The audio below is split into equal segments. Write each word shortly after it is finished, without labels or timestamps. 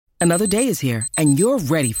Another day is here, and you're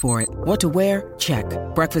ready for it. What to wear? Check.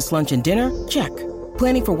 Breakfast, lunch, and dinner? Check.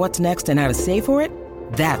 Planning for what's next and how to save for it?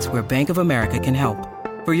 That's where Bank of America can help.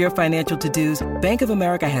 For your financial to-dos, Bank of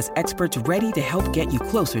America has experts ready to help get you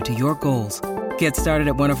closer to your goals. Get started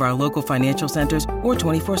at one of our local financial centers or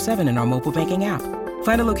 24/7 in our mobile banking app.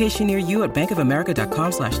 Find a location near you at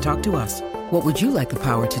bankofamerica.com/talktous. What would you like the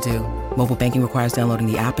power to do? Mobile banking requires downloading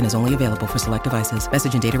the app and is only available for select devices.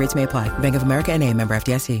 Message and data rates may apply. Bank of America N.A., member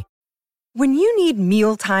FDIC. When you need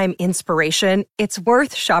mealtime inspiration, it's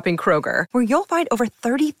worth shopping Kroger, where you'll find over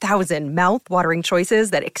 30,000 mouth-watering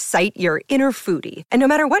choices that excite your inner foodie. And no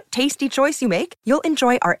matter what tasty choice you make, you'll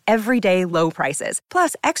enjoy our everyday low prices,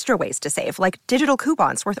 plus extra ways to save, like digital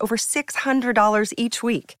coupons worth over $600 each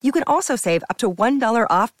week. You can also save up to $1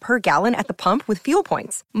 off per gallon at the pump with fuel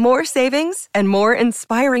points. More savings and more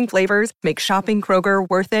inspiring flavors make shopping Kroger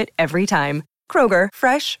worth it every time. Kroger,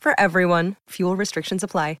 fresh for everyone. Fuel restrictions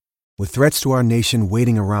apply. With threats to our nation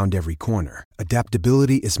waiting around every corner,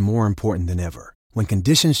 adaptability is more important than ever. When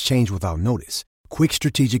conditions change without notice, quick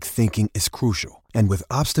strategic thinking is crucial. And with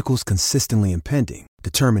obstacles consistently impending,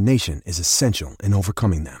 determination is essential in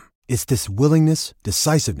overcoming them. It's this willingness,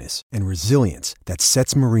 decisiveness, and resilience that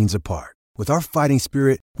sets Marines apart. With our fighting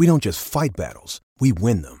spirit, we don't just fight battles, we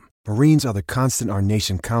win them. Marines are the constant our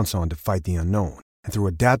nation counts on to fight the unknown. And through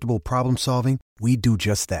adaptable problem solving, we do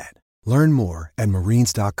just that. Learn more at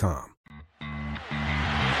marines.com.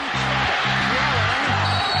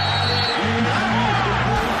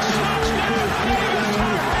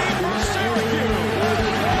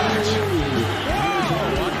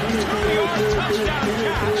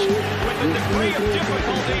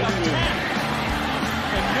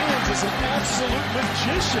 Is an absolute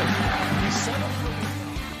magician.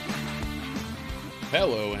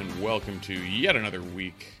 Hello and welcome to yet another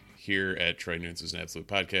week here at Troy Nunes is an Absolute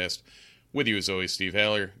Podcast. With you as always, Steve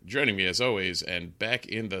Haller. Joining me as always, and back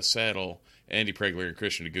in the saddle, Andy Pregler and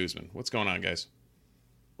Christian de Guzman. What's going on, guys?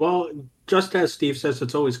 Well, just as Steve says,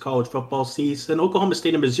 it's always college football season. Oklahoma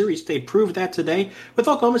State and Missouri State proved that today with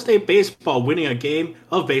Oklahoma State baseball winning a game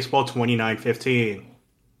of baseball 29-15.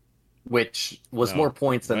 Which was more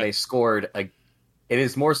points than they scored. It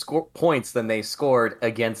is more points than they scored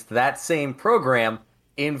against that same program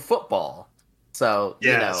in football. So,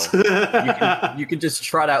 yes. you can just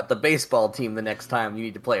trot out the baseball team the next time you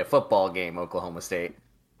need to play a football game, Oklahoma State.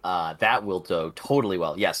 That will do totally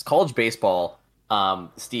well. Yes, college baseball.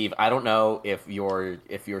 Steve, I don't know if your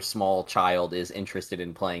small child is interested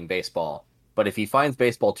in playing baseball, but if he finds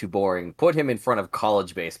baseball too boring, put him in front of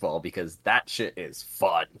college baseball because that shit is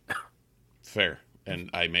fun. Fair. And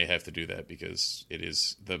I may have to do that because it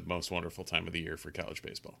is the most wonderful time of the year for college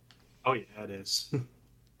baseball. Oh, yeah, it is.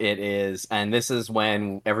 It is. And this is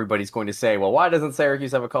when everybody's going to say, well, why doesn't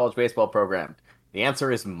Syracuse have a college baseball program? The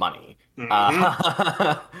answer is money.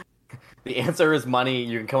 Mm-hmm. The answer is money.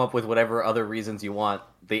 You can come up with whatever other reasons you want.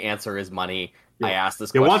 The answer is money. Yeah. I asked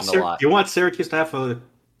this question a lot. You want Syracuse to have a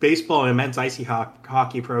baseball and men's icy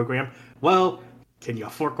hockey program? Well, can you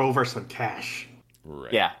fork over some cash?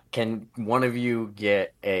 Right. Yeah. Can one of you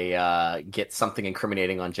get something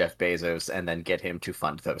incriminating on Jeff Bezos and then get him to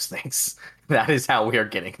fund those things? That is how we are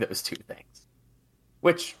getting those two things.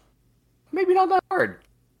 Which, maybe not that hard,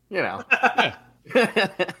 you know. Yeah.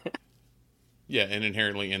 Yeah, and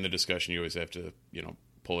inherently in the discussion, you always have to,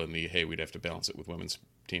 pull in the, hey, we'd have to balance it with women's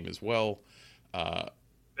team as well.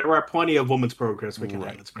 There are plenty of women's programs we can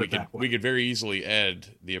add. Let's put it that way. We could very easily add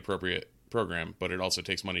the appropriate program, but it also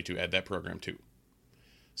takes money to add that program too.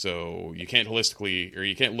 So you can't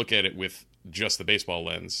you can't look at it with just the baseball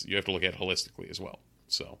lens. You have to look at it holistically as well.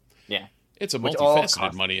 So yeah, it's a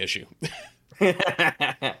multifaceted money issue.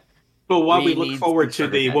 But while we look forward to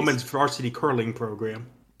the women's varsity curling program.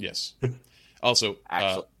 Yes. Also,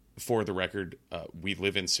 for the record, we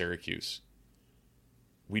live in Syracuse.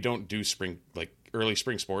 We don't do early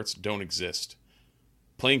spring sports don't exist.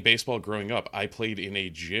 Playing baseball growing up, I played in a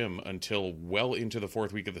gym until well into the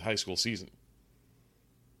fourth week of the high school season.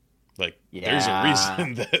 There's a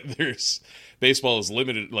reason that baseball is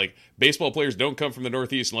limited. Baseball players don't come from the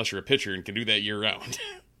Northeast unless you're a pitcher and can do that year round.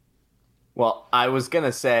 Well, I was going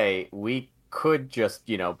to say, we could just,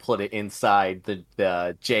 put it inside the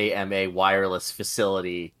JMA wireless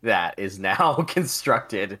facility that is now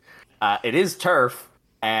constructed. It is turf,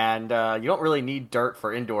 and you don't really need dirt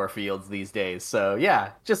for indoor fields these days. So,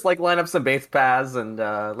 yeah, just line up some base paths and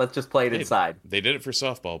let's just play it inside. They did it for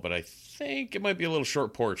softball, but I think it might be a little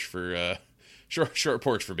short porch for short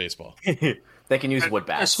porch for baseball. They can use wood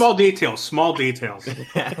bats. Small details. Yeah,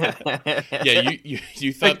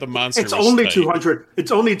 you thought the monster it's was only tight. 200.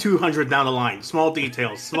 It's only 200 down the line. Small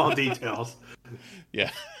details.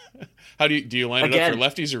 Yeah. How do you line it Again, up for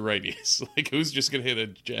lefties or righties? Like, who's just going to hit a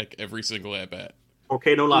jack every single at bat?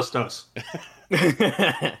 Okay, no las dos.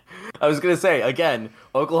 I was going to say, again,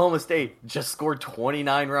 Oklahoma State just scored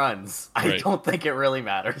 29 runs. I Right. don't think it really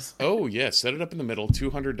matters. Oh, yeah. Set it up in the middle,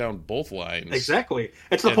 200 down both lines. Exactly.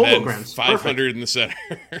 It's the And Polo then Grounds. 500 in the center.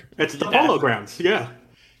 It's the Polo Grounds. Yeah.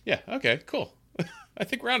 Yeah, okay, cool. I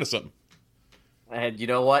think we're onto something. And you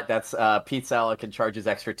know what? That's Pete Sala can charge his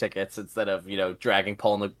extra tickets instead of dragging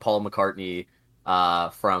Paul McCartney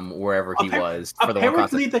from wherever he was for the one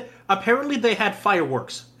concert. Apparently they had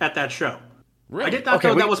fireworks at that show. Really? I did not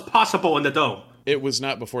know that was possible in the Dome. It was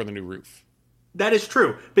not before the new roof. That is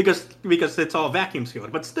true because it's all vacuum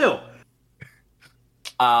sealed, but still.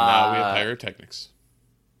 Now we have pyrotechnics.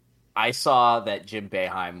 I saw that Jim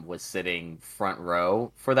Boeheim was sitting front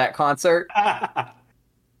row for that concert.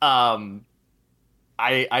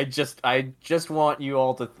 I just want you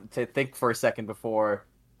all to think for a second before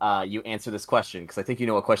you answer this question, because I think you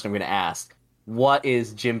know what question I'm going to ask. What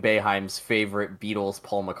is Jim Boeheim's favorite Beatles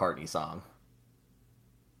Paul McCartney song?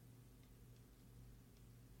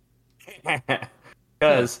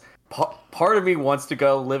 Because part of me wants to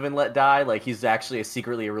go Live and Let Die, like he's actually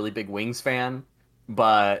secretly a really big Wings fan,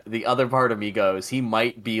 but the other part of me goes, he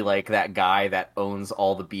might be like that guy that owns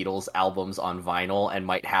all the Beatles albums on vinyl and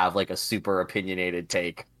might have like a super opinionated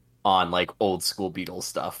take on like old school Beatles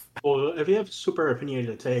stuff. Well, if you have a super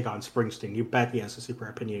opinionated take on Springsteen, you bet he has a super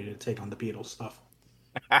opinionated take on the Beatles stuff.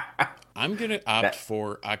 I'm going to opt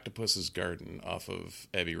for Octopus's Garden off of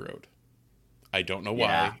Abbey Road. I don't know why.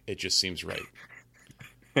 Yeah. It just seems right.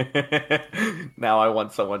 Now I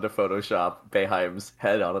want someone to Photoshop Boeheim's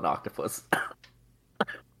head on an octopus.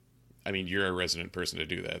 I mean, you're a resident person to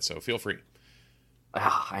do that, so feel free.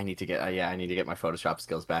 I need to get my Photoshop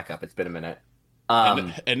skills back up. It's been a minute.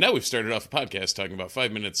 And now we've started off a podcast talking about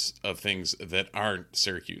 5 minutes of things that aren't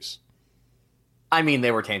Syracuse. I mean,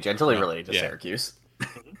 they were tangentially related to Syracuse.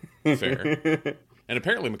 Fair. And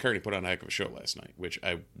apparently McCartney put on a heck of a show last night, which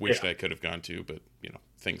I wished I could have gone to, but,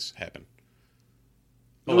 things happen.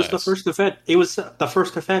 It was the first event. It was the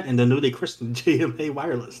first event in the newly christened GMA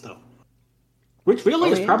Wireless, though. Which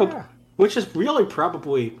really is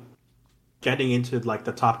probably getting into like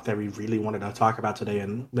the topic that we really wanted to talk about today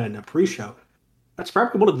in a pre-show. That's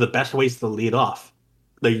probably one of the best ways to lead off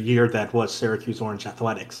the year that was Syracuse Orange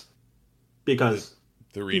Athletics, because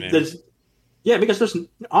the rename. Because there's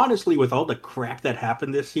honestly, with all the crap that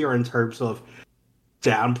happened this year in terms of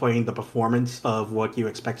downplaying the performance of what you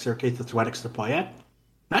expect Syracuse Athletics to play at,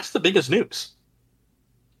 that's the biggest news.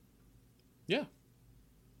 Yeah.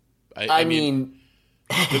 I mean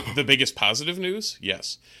the biggest positive news?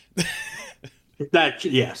 Yes.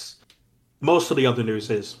 Yes. Most of the other news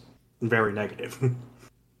is very negative.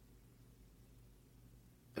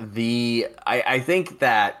 I think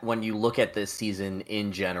that when you look at this season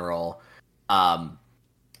in general,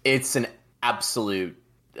 it's an absolute,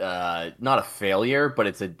 not a failure, but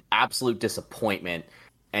it's an absolute disappointment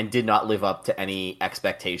and did not live up to any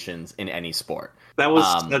expectations in any sport. That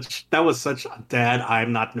was such a dad,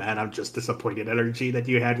 I'm not mad, I'm just disappointed energy that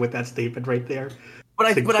you had with that statement right there. But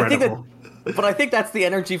I think that's the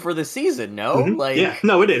energy for the season, no? Mm-hmm.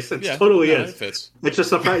 No, it is. It totally is. It fits. It's just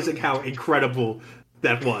surprising how incredible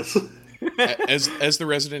that was. As the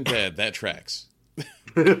resident dad, that tracks.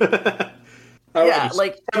 Yeah,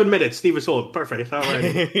 7 minutes, Steve is old. Perfect. All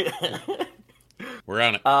right. We're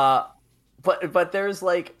on it. But there's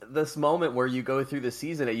like this moment where you go through the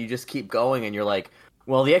season and you just keep going and you're like,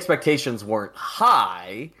 well, the expectations weren't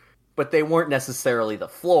high, but they weren't necessarily the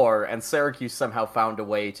floor, and Syracuse somehow found a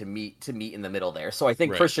way to meet in the middle there. So I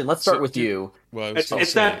think, Christian, let's start with you. Well,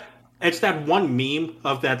 it's that one meme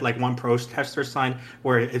of that like one protester sign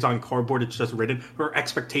where it's on cardboard, it's just written, "Her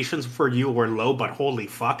expectations for you were low, but holy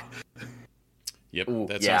fuck." Yep,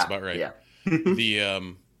 that sounds about right. Yeah.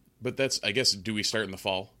 But that's, I guess, do we start in the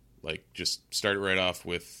fall? Like, just start it right off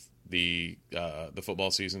with the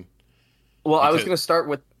football season? Well, I was going to start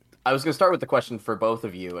with the question for both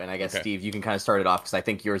of you, and I guess Steve, you can kind of start it off because I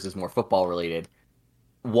think yours is more football related.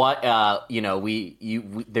 What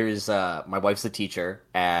there's my wife's a teacher,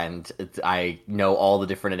 and I know all the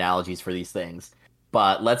different analogies for these things.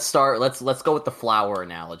 But let's go with the flower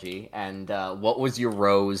analogy. And what was your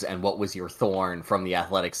rose and what was your thorn from the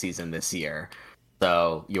athletic season this year?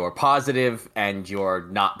 So you're positive and you're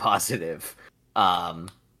not positive.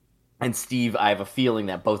 And Steve, I have a feeling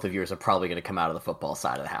that both of yours are probably going to come out of the football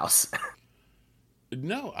side of the house.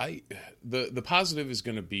 No, the positive is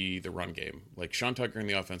going to be the run game. Like Sean Tucker and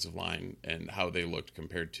the offensive line and how they looked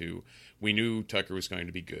compared to, we knew Tucker was going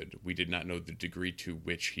to be good. We did not know the degree to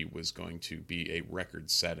which he was going to be a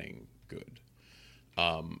record-setting good.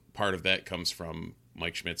 Part part of that comes from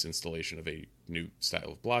Mike Schmidt's installation of a new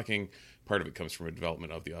style of blocking. Part of it comes from a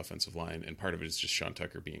development of the offensive line, and part of it is just Sean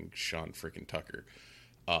Tucker being Sean freaking Tucker.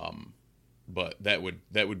 But that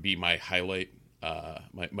would be my highlight,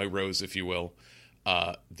 my rose, if you will.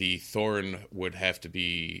 The thorn would have to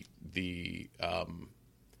be the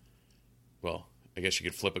well, I guess you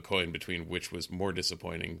could flip a coin between which was more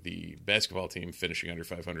disappointing, the basketball team finishing under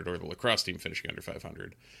 500 or the lacrosse team finishing under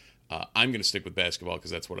 500. I'm going to stick with basketball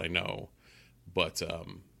because that's what I know. But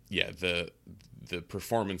yeah, the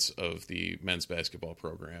performance of the men's basketball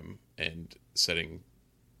program and setting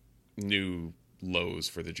new lows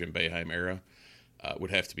for the Jim Boeheim era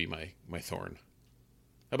would have to be my thorn.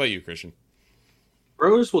 How about you, Christian?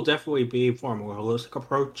 Rose will definitely be a more holistic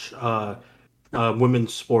approach.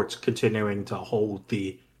 Women's sports continuing to hold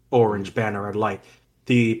the orange banner at light.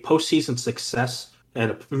 The postseason success,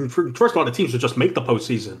 and first of all, the teams that just make the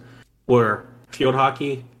postseason were field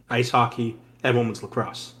hockey, ice hockey, and women's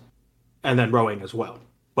lacrosse, and then rowing as well.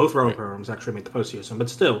 Both rowing programs actually made the postseason, but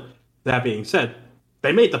still, that being said,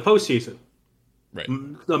 they made the postseason. Right.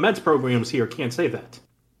 The men's programs here can't say that.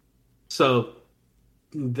 So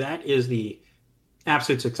that is the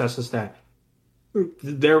absolute successes that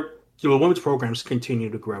the women's programs continue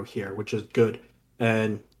to grow here, which is good.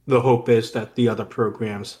 And the hope is that the other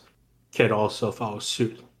programs can also follow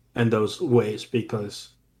suit in those ways, because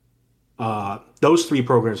those three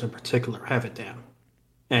programs in particular have it down.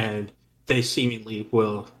 And they seemingly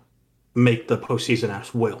will make the postseason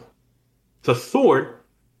as well. The thorn,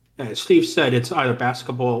 as Steve said, it's either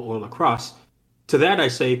basketball or lacrosse. To that I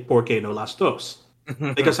say, ¿por qué no las dos?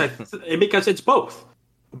 Because it's both.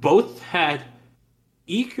 Both had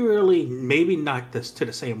equally, maybe not this to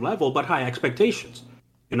the same level, but high expectations.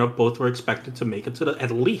 Both were expected to make it to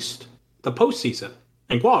at least the postseason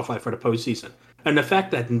and qualify for the postseason. And the fact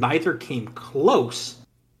that neither came close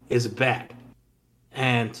is bad.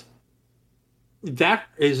 And that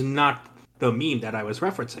is not the meme that I was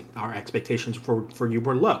referencing. Our expectations for you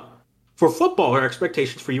were low. For football, our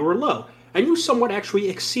expectations for you were low. And you somewhat actually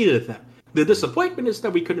exceeded them. The disappointment is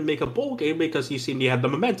that we couldn't make a bowl game because you seemed you had the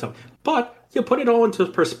momentum. But you put it all into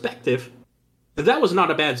perspective, that was not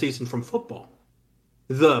a bad season from football.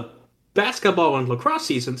 The basketball and lacrosse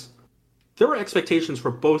seasons, there were expectations for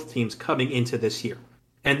both teams coming into this year.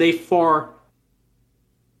 And they by far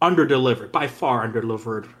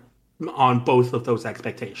underdelivered on both of those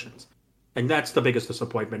expectations. And that's the biggest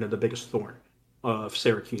disappointment and the biggest thorn of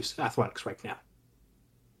Syracuse athletics right now.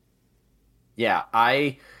 Yeah,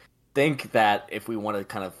 I think that if we want to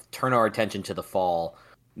kind of turn our attention to the fall,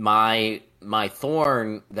 my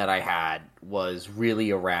thorn that I had was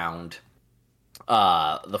really around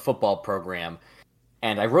the football program.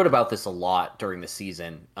 And I wrote about this a lot during the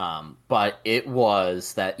season, but it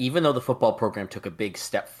was that even though the football program took a big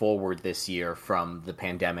step forward this year from the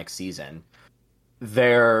pandemic season,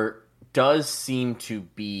 there does seem to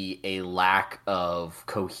be a lack of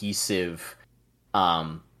cohesive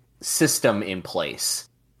system in place,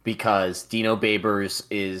 because Dino Babers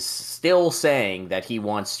is still saying that he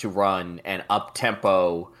wants to run an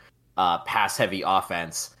up-tempo, pass-heavy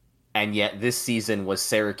offense. And yet this season was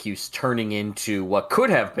Syracuse turning into what could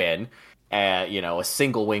have been, a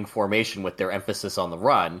single wing formation with their emphasis on the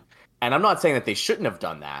run. And I'm not saying that they shouldn't have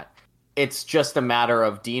done that. It's just a matter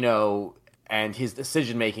of Dino and his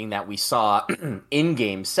decision making that we saw in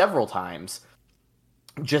game several times,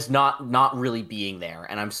 just not really being there.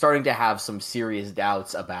 And I'm starting to have some serious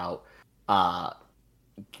doubts about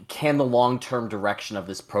can the long-term direction of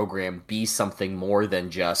this program be something more than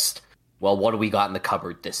just, well, what do we got in the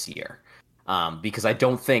cupboard this year? Because I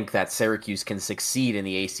don't think that Syracuse can succeed in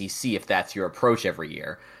the ACC if that's your approach every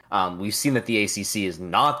year. We've seen that the ACC is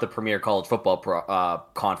not the premier college football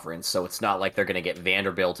conference, so it's not like they're going to get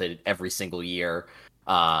Vanderbilted every single year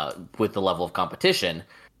with the level of competition.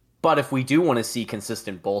 But if we do want to see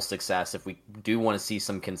consistent bowl success, if we do want to see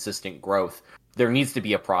some consistent growth, there needs to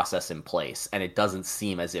be a process in place, and it doesn't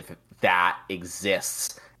seem as if that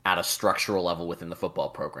exists at a structural level within the football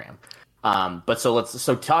program. So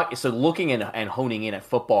looking in and honing in at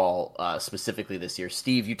football specifically this year,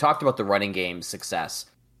 Steve, you talked about the running game success,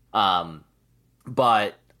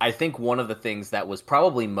 but I think one of the things that was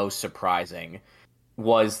probably most surprising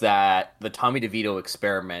was that the Tommy DeVito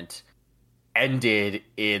experiment ended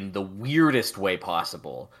in the weirdest way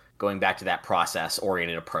possible, going back to that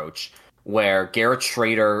process-oriented approach, where Garrett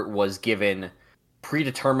Schrader was given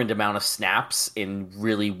predetermined amount of snaps in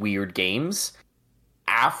really weird games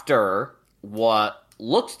after what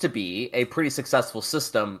looked to be a pretty successful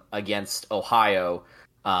system against Ohio,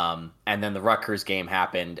 and then the Rutgers game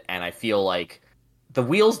happened, and I feel like the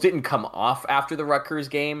wheels didn't come off after the Rutgers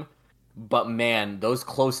game, but man, those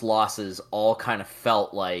close losses all kind of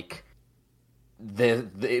felt like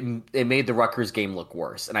it made the Rutgers game look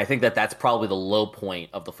worse. And I think that's probably the low point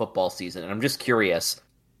of the football season. And I'm just curious,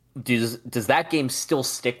 does that game still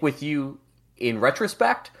stick with you in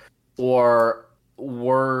retrospect, or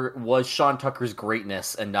was Sean Tucker's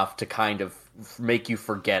greatness enough to kind of make you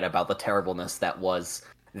forget about the terribleness that was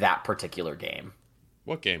that particular game?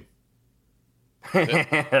 What game?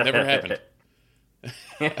 That never happened.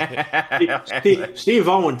 Steve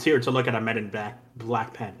volunteered to look at a Men in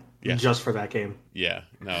Black pen just for that game. Yeah,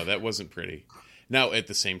 no, that wasn't pretty. Now, at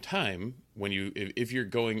the same time, if you're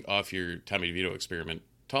going off your Tommy DeVito experiment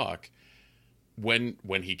talk, when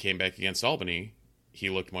he came back against Albany, he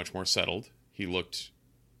looked much more settled. He looked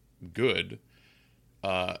good.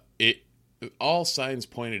 All signs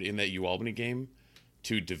pointed in that UAlbany game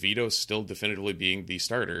to DeVito still definitively being the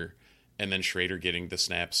starter, and then Schrader getting the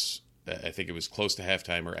snaps. I think it was close to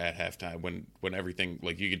halftime or at halftime when everything,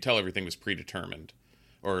 like, you could tell everything was predetermined,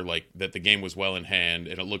 or like that the game was well in hand,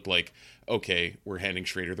 and it looked like, okay, we're handing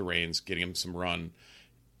Schrader the reins, getting him some run,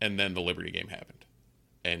 and then the Liberty game happened,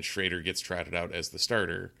 and Schrader gets trotted out as the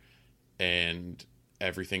starter, and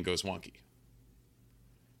everything goes wonky.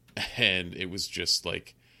 And it was just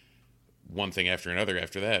like one thing after another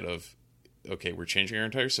after that of, okay, we're changing our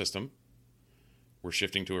entire system. We're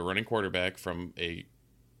shifting to a running quarterback from a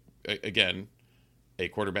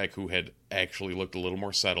quarterback who had actually looked a little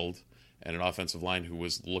more settled, and an offensive line who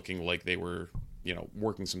was looking like they were,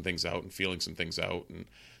 working some things out and feeling some things out and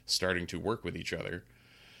starting to work with each other.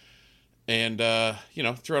 And,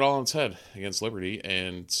 throw it all on its head against Liberty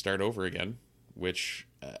and start over again, which,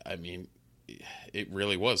 it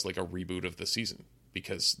really was like a reboot of the season,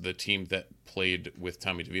 because the team that played with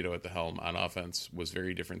Tommy DeVito at the helm on offense was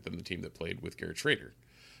very different than the team that played with Garrett Schrader,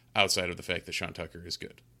 outside of the fact that Sean Tucker is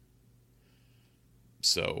good.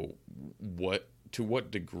 So to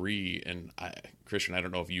what degree, and Christian, I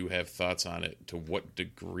don't know if you have thoughts on it, to what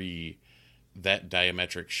degree that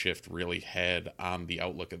diametric shift really had on the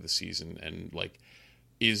outlook of the season, and like,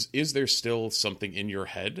 is there still something in your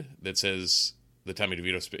head that says the Tommy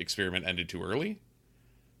DeVito experiment ended too early,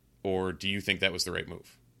 or do you think that was the right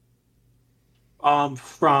move?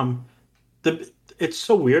 It's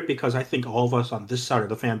so weird because I think all of us on this side of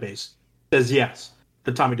the fan base says yes,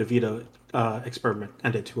 the Tommy DeVito experiment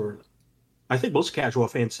ended too early. I think most casual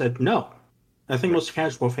fans said no. I think most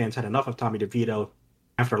casual fans had enough of Tommy DeVito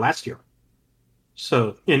after last year.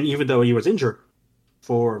 So, and even though he was injured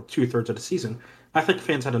for 2/3 of the season, I think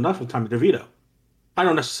fans had enough of Tommy DeVito. I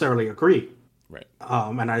don't necessarily agree. Right.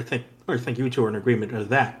 And I think you two are in agreement with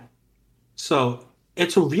that. So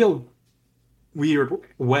it's a real weird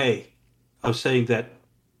way of saying that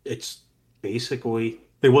it's basically,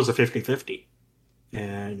 it was a 50-50.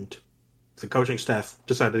 And the coaching staff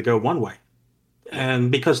decided to go one way.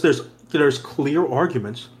 And because there's clear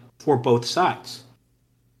arguments for both sides.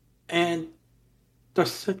 And the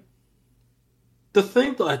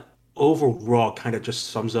thing that overall kind of just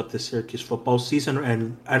sums up the Syracuse football season,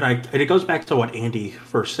 and it goes back to what Andy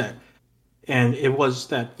first said. And it was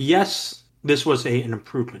that, yes, this was an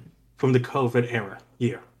improvement from the COVID era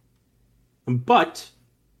year. But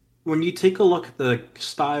when you take a look at the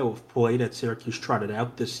style of play that Syracuse trotted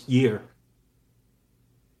out this year,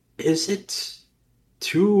 is it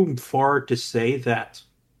too far to say that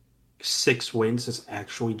 6 wins is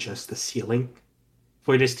actually just the ceiling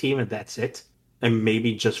for this team and that's it? And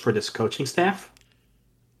maybe just for this coaching staff?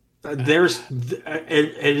 Is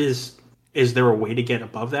there a way to get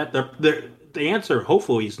above that? The answer,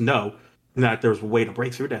 hopefully, is no, that there's a way to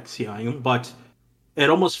break through that ceiling. But it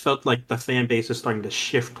almost felt like the fan base is starting to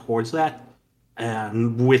shift towards that,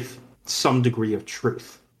 and with some degree of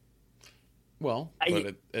truth. Well,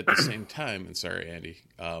 but at the same time, and sorry, Andy.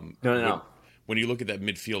 No. When you look at that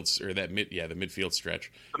midfield, or the midfield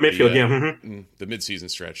stretch. The mid-season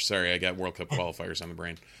stretch. Sorry, I got World Cup qualifiers on the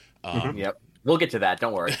brain. Yep. We'll get to that.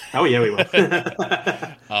 Don't worry. Oh, yeah, we will.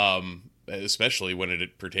 Especially when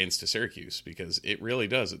it pertains to Syracuse, because it really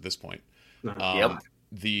does at this point. Yep.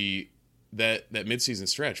 That midseason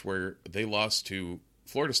stretch where they lost to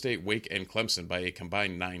Florida State, Wake, and Clemson by a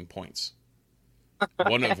combined 9 points,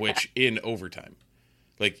 one of which in overtime.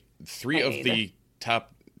 Like 3 of the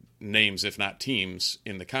top names, if not teams,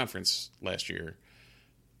 in the conference last year,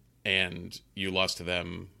 and you lost to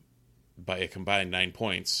them by a combined 9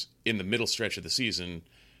 points in the middle stretch of the season.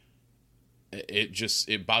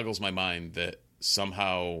 It boggles my mind that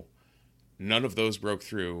somehow none of those broke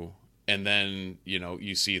through, and then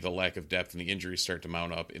you see the lack of depth and the injuries start to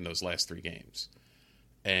mount up in those last 3 games,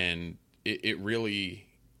 and it really,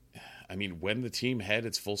 I mean, when the team had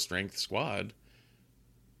its full strength squad,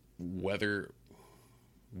 whether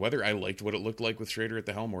I liked what it looked like with Schrader at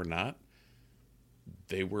the helm or not,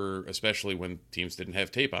 they were, especially when teams didn't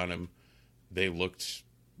have tape on him, they looked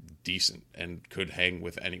decent and could hang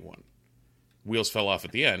with anyone. Wheels fell off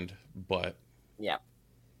at the end, but yeah,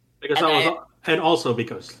 and also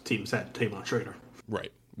because teams had tape on Schrader.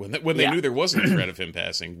 Right. When they knew there wasn't a threat of him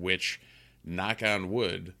passing, which, knock on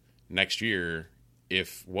wood, next year,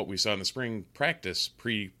 if what we saw in the spring practice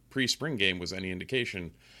pre-spring game was any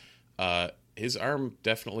indication, his arm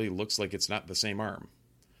definitely looks like it's not the same arm.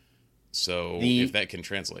 So if that can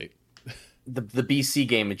translate. The BC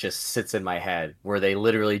game, it just sits in my head, where they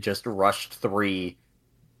literally just rushed 3,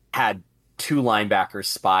 had 2 linebackers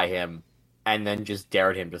spy him, and then just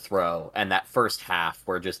dared him to throw. And that first half,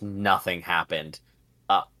 where just nothing happened,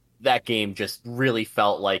 that game just really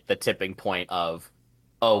felt like the tipping point of,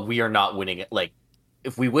 oh, we are not winning it. Like,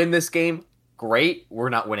 if we win this game, great. We're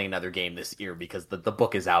not winning another game this year because the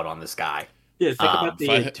book is out on this guy. Yeah, think about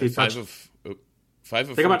the five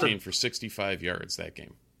of 14 for 65 yards that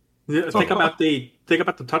game. Yeah, think about the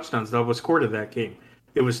touchdowns that was scored in that game.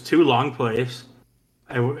 It was 2 long plays.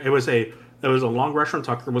 It was a long rush from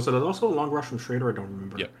Tucker. Was it also a long rush from Schrader? I don't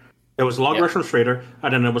remember. Yep. It was a long rush from Schrader,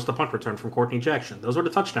 and then it was the punt return from Courtney Jackson. Those were the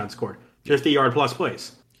touchdowns scored. 50-yard plus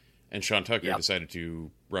plays. And Sean Tucker decided to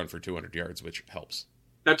run for 200 yards, which helps.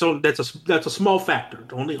 That's a small factor.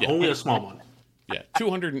 Only a small one. Yeah,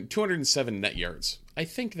 207 net yards. I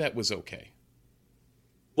think that was okay.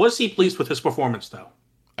 Was he pleased with his performance, though?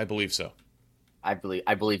 I believe so. I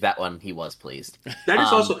believe that one he was pleased. That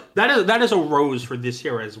is also that is a rose for this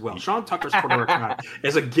year as well. Sean Tucker's Puerto Rican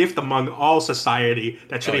is a gift among all society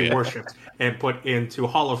that should be worshipped and put into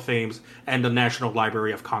Hall of Fames and the National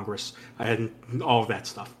Library of Congress and all of that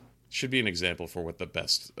stuff. Should be an example for what the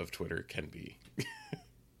best of Twitter can be.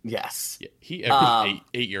 Yes. Yeah, he averaged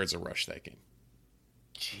 8 yards a rush that game.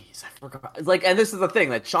 Jeez, I forgot. And this is the thing,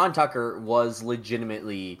 that Sean Tucker was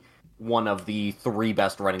legitimately one of the 3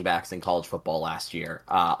 best running backs in college football last year,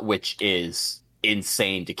 which is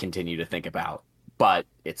insane to continue to think about. But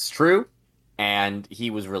it's true, and he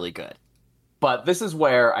was really good. But this is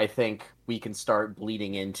where I think we can start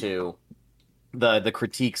bleeding into the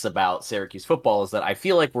critiques about Syracuse football, is that I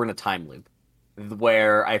feel like we're in a time loop,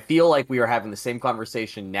 where I feel like we are having the same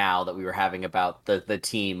conversation now that we were having about the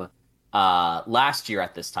team last year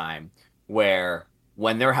at this time, where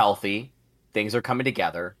when they're healthy, things are coming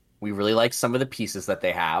together. We really like some of the pieces that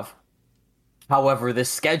they have. However,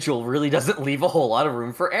 this schedule really doesn't leave a whole lot of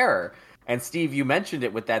room for error. And Steve, you mentioned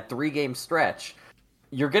it with that 3-game stretch.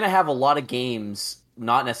 You're going to have a lot of games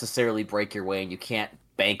not necessarily break your way, and you can't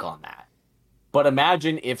bank on that. But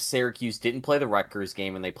imagine if Syracuse didn't play the Rutgers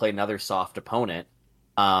game and they played another soft opponent,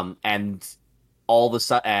 and all of a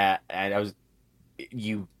sudden,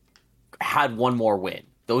 you had one more win.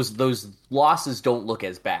 Those losses don't look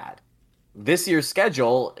as bad. This year's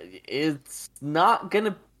schedule, it's not going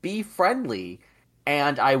to be friendly.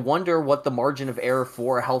 And I wonder what the margin of error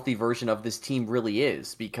for a healthy version of this team really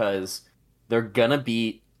is, because they're going to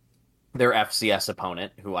beat their FCS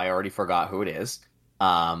opponent, who I already forgot who it is.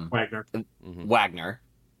 Wagner. Wagner.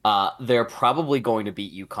 They're probably going to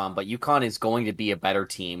beat UConn, but UConn is going to be a better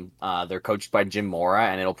team. They're coached by Jim Mora,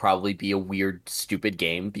 and it'll probably be a weird, stupid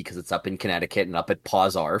game because it's up in Connecticut and up at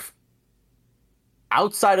Paws Arf.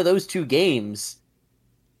 Outside of those 2 games,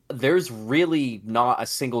 there's really not a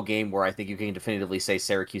single game where I think you can definitively say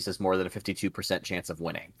Syracuse has more than a 52% chance of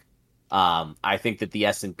winning. I think that the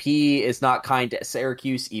S&P is not kind to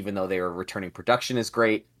Syracuse, even though their returning production is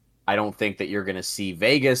great. I don't think that you're going to see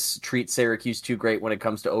Vegas treat Syracuse too great when it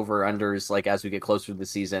comes to over-unders, like as we get closer to the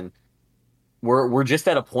season. We're just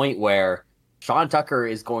at a point where Sean Tucker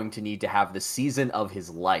is going to need to have the season of his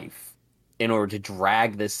life in order to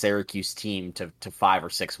drag this Syracuse team to 5 or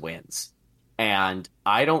 6 wins. And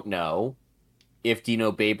I don't know if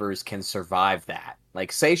Dino Babers can survive that.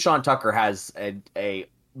 Like, say Sean Tucker has a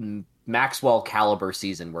Maxwell caliber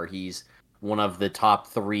season where he's one of the top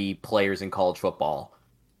 3 players in college football,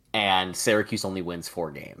 and Syracuse only wins 4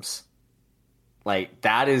 games. Like,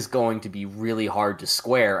 that is going to be really hard to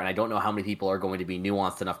square, and I don't know how many people are going to be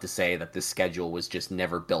nuanced enough to say that this schedule was just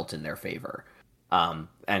never built in their favor.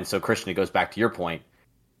 And so, Christian, it goes back to your point.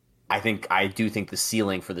 I do think the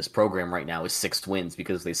ceiling for this program right now is 6 wins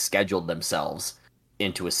because they scheduled themselves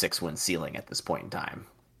into a 6-win ceiling at this point in time.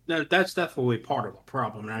 That's definitely part of the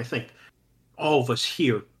problem, and I think all of us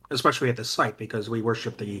here, especially at the site, because we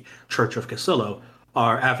worship the Church of Casillo,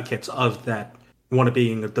 are advocates of that. One of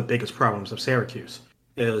being the biggest problems of Syracuse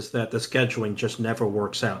is that the scheduling just never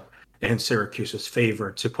works out in Syracuse's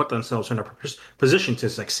favor to put themselves in a position to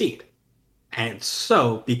succeed. And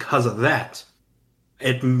so, because of that,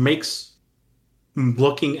 it makes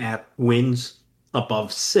looking at wins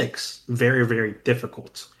above 6 very, very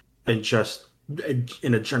difficult, and just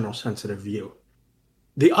in a general sensitive view.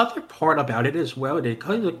 The other part about it as well, it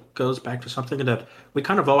kind of goes back to something that we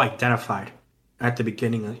kind of all identified at the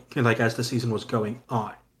beginning, like as the season was going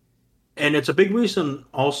on. And it's a big reason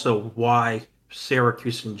also why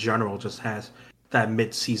Syracuse in general just has that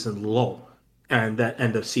mid-season lull and that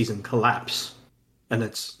end of season collapse. And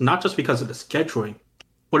it's not just because of the scheduling,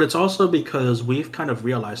 but it's also because we've kind of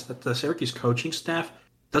realized that the Syracuse coaching staff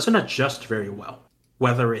doesn't adjust very well,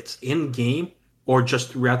 whether it's in game or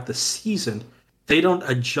just throughout the season. They don't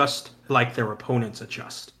adjust like their opponents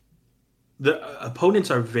adjust. The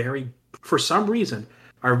opponents are for some reason,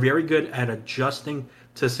 are very good at adjusting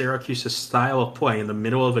to Syracuse's style of play in the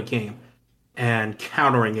middle of a game and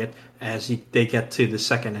countering it as they get to the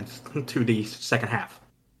second half.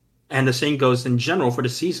 And the same goes in general for the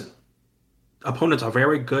season. Opponents are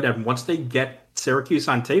very good at, once they get Syracuse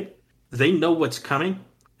on tape, they know what's coming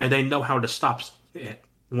and they know how to stop it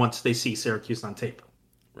once they see Syracuse on tape.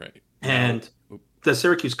 Right. And the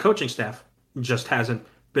Syracuse coaching staff just hasn't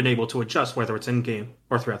been able to adjust, whether it's in game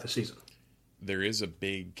or throughout the season. There is a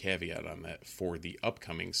big caveat on that for the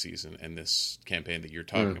upcoming season and this campaign that you're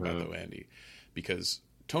talking about, though, Andy, because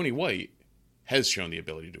Tony White has shown the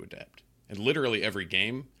ability to adapt. And literally every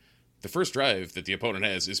game, the first drive that the opponent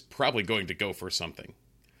has is probably going to go for something.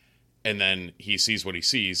 And then he sees what he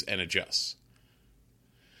sees and adjusts.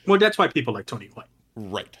 Well, that's why people like Tony White.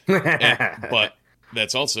 Right. But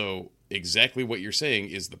that's also exactly what you're saying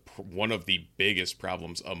is one of the biggest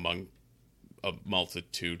problems among a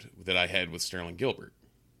multitude that I had with Sterling Gilbert.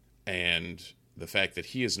 And the fact that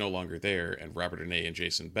he is no longer there and Robert Anae and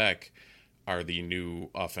Jason Beck are the new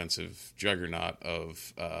offensive juggernaut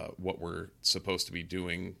of what we're supposed to be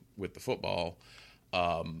doing with the football,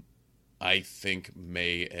 I think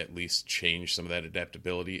may at least change some of that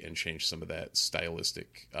adaptability and change some of that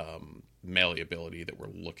stylistic malleability that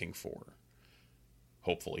we're looking for.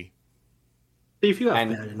 Hopefully. Steve, you have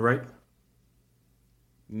Madden, right?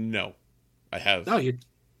 No, I have. Oh, you?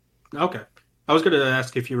 Okay. I was going to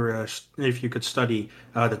ask if you could study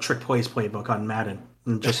the Trick Plays playbook on Madden,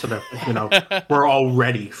 just so that we're all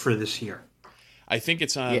ready for this year. I think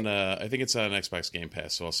it's on. I think it's on Xbox Game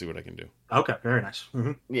Pass, so I'll see what I can do. Okay, very nice.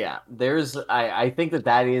 Mm-hmm. Yeah, I think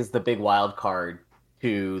that is the big wild card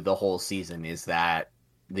to the whole season is that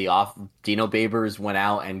Dino Babers went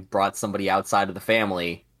out and brought somebody outside of the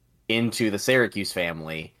family into the Syracuse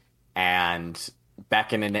family, and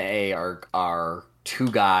Beck and Anae are two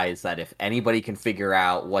guys that if anybody can figure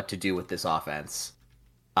out what to do with this offense,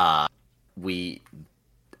 I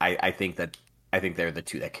think they're the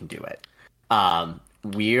two that can do it.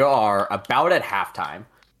 We are about at halftime,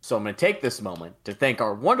 so I'm going to take this moment to thank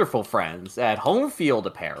our wonderful friends at Home Field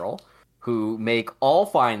Apparel, who make all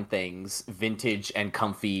fine things vintage and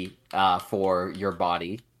comfy for your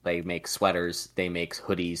body. They make sweaters, they make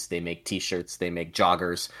hoodies, they make t-shirts, they make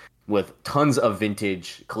joggers with tons of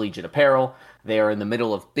vintage collegiate apparel. They are in the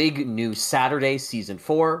middle of Big New Saturday Season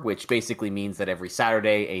 4, which basically means that every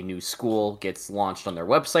Saturday a new school gets launched on their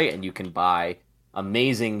website and you can buy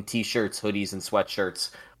amazing t-shirts, hoodies, and sweatshirts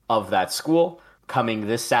of that school. Coming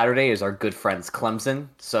this Saturday is our good friends Clemson.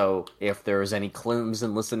 So if there's any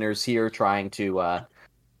Clemson listeners here trying to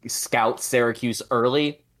scout Syracuse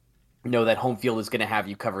early, know that Home Field is going to have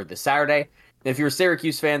you covered this Saturday. If you're a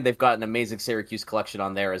Syracuse fan, they've got an amazing Syracuse collection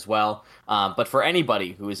on there as well. But for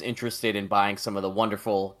anybody who is interested in buying some of the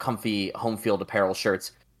wonderful, comfy Home Field apparel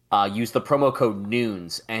shirts, use the promo code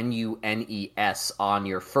NUNES, NUNES, on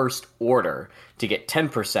your first order to get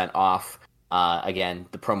 10% off. Again,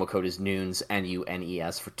 the promo code is NUNES,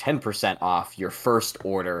 NUNES, for 10% off your first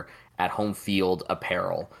order at Home Field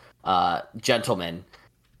Apparel. Gentlemen,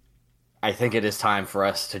 I think it is time for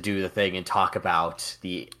us to do the thing and talk about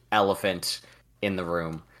the elephant in the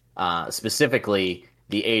room, specifically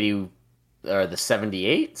the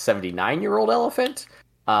 79-year-old elephant.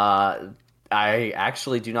 I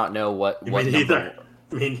actually do not know what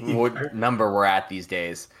number we're at these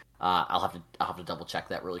days. I'll have to double check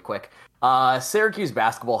that really quick. Syracuse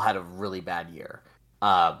basketball had a really bad year.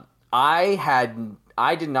 I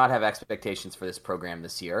did not have expectations for this program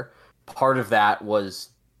this year. Part of that was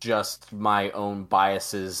just my own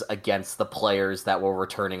biases against the players that were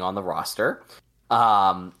returning on the roster.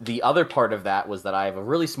 The other part of that was that I have a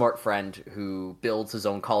really smart friend who builds his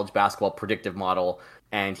own college basketball predictive model,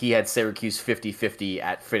 and he had Syracuse 50-50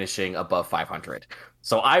 at finishing above 500.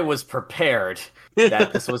 So I was prepared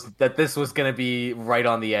that this was going to be right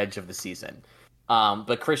on the edge of the season.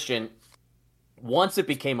 But Christian, once it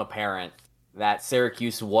became apparent that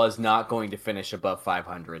Syracuse was not going to finish above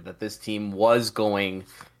 500, that this team was going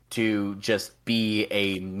to just be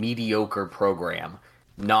a mediocre program,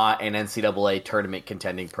 not an NCAA tournament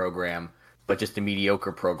contending program, but just a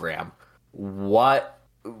mediocre program. What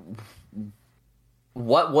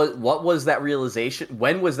was that realization?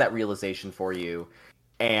 When was that realization for you?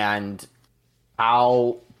 And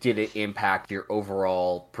how did it impact your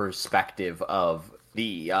overall perspective of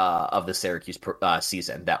the Syracuse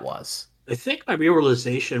season that was? I think my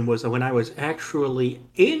realization was when I was actually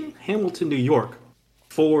in Hamilton, New York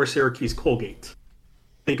for Syracuse Colgate.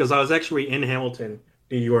 Because I was actually in Hamilton,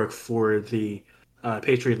 New York for the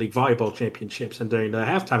Patriot League Volleyball Championships. And during the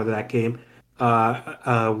halftime of that game,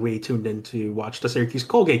 we tuned in to watch the Syracuse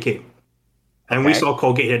Colgate game. And we saw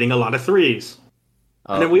Colgate hitting a lot of threes.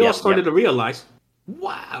 And then we all started to realize,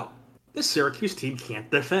 wow, this Syracuse team can't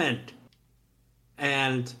defend.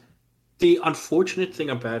 And the unfortunate thing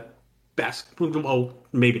about basketball, well,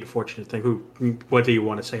 maybe the fortunate thing, whether you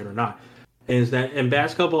want to say it or not, is that in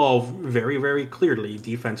basketball, very, very clearly,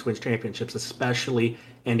 defense wins championships, especially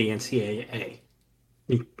in the NCAA.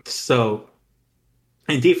 So,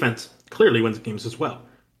 and defense clearly wins games as well.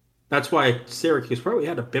 That's why Syracuse probably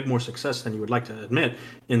had a bit more success than you would like to admit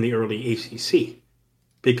in the early ACC.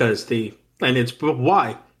 Because and it's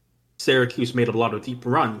why Syracuse made a lot of deep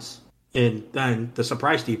runs, and then the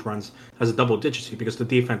surprise deep runs as a double digit, because the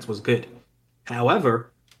defense was good.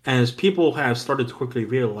 However, as people have started to quickly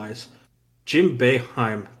realize, Jim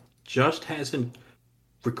Boeheim just hasn't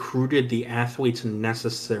recruited the athletes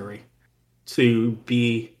necessary to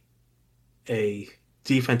be a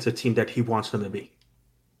defensive team that he wants them to be.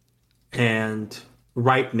 And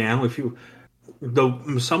right now,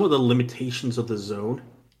 some of the limitations of the zone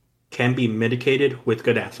can be mitigated with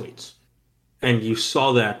good athletes. And you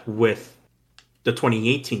saw that with the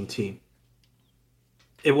 2018 team.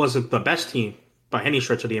 It wasn't the best team by any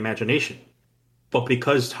stretch of the imagination. But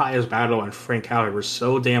because Tyus Battle and Frank Howard were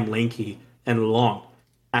so damn lanky and long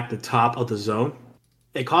at the top of the zone,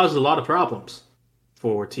 it caused a lot of problems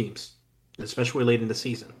for teams, especially late in the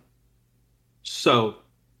season. So,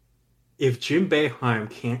 if Jim Boeheim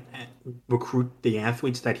can't recruit the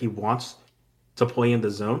athletes that he wants to play in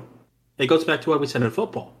the zone, it goes back to what we said in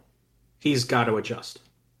football. He's got to adjust.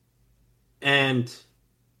 And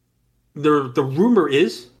the rumor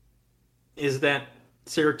is that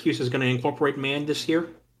Syracuse is going to incorporate man this year.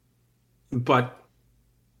 But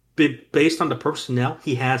based on the personnel,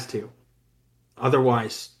 he has to.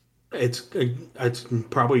 Otherwise, it's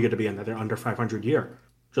probably going to be another under 500 year.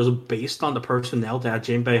 Just based on the personnel that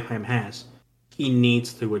Jim Boeheim has, he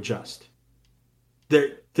needs to adjust.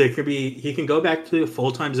 There could be, he can go back to a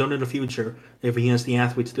full-time zone in the future if he has the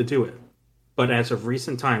athletes to do it. But as of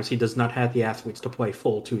recent times, he does not have the athletes to play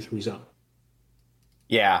full 2-3 zone.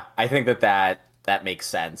 Yeah, I think that makes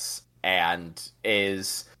sense, and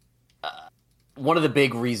is one of the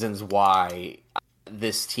big reasons why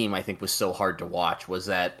this team, I think, was so hard to watch, was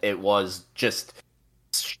that it was just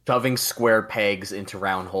shoving square pegs into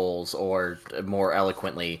round holes, or more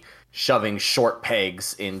eloquently, shoving short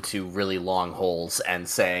pegs into really long holes and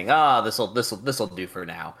saying, this'll do for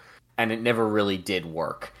now. And it never really did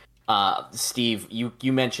work. Steve,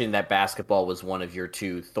 you mentioned that basketball was one of your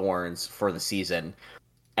two thorns for the season.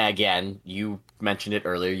 Again, you mentioned it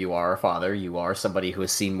earlier, you are a father, you are somebody who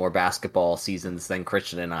has seen more basketball seasons than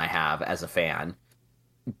Christian and I have as a fan.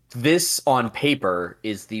 This, on paper,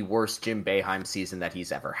 is the worst Jim Boeheim season that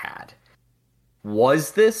he's ever had.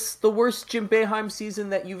 Was this the worst Jim Boeheim season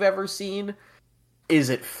that you've ever seen? Is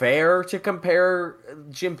it fair to compare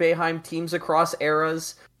Jim Boeheim teams across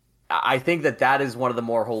eras? I think that is one of the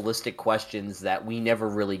more holistic questions that we never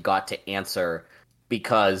really got to answer,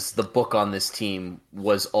 because the book on this team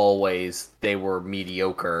was always they were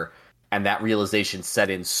mediocre, and that realization set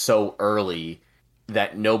in so early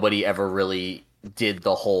that nobody ever really did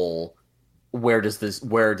the whole where does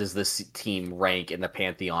this team rank in the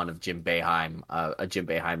pantheon of Jim Boeheim, Jim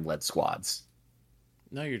Boeheim led squads.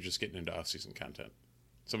 Now you're just getting into off-season content.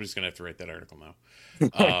 Somebody's gonna have to write that article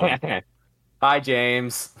now. Hi,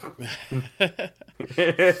 James.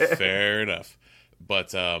 Fair enough,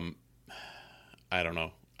 but I don't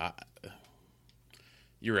know.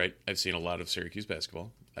 You're right. I've seen a lot of Syracuse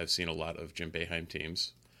basketball. I've seen a lot of Jim Boeheim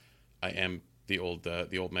teams. I am the old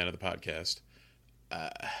man of the podcast.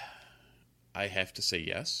 I have to say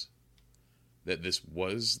yes, that this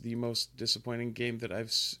was the most disappointing team that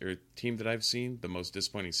I've seen, the most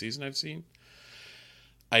disappointing season I've seen.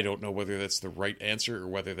 I don't know whether that's the right answer or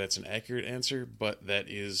whether that's an accurate answer, but that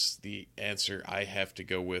is the answer I have to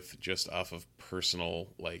go with, just off of personal,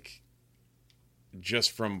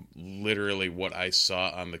 just from literally what I saw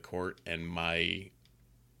on the court and my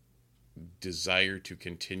desire to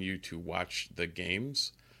continue to watch the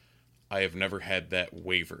games, I have never had that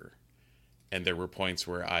waver. And there were points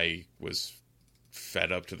where I was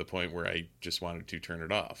fed up to the point where I just wanted to turn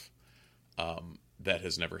it off. That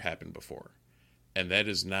has never happened before. And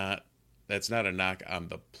that's not a knock on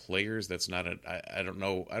the players. That's not I don't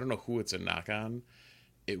know who it's a knock on.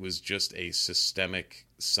 It was just a systemic,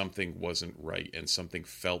 something wasn't right and something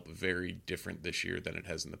felt very different this year than it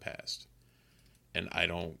has in the past. And I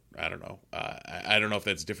don't know. I don't know if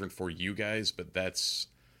that's different for you guys, but that's,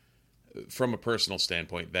 from a personal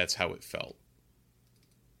standpoint, that's how it felt.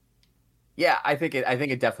 Yeah, I think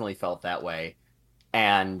it definitely felt that way.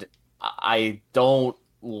 And I don't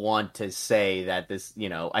want to say that this,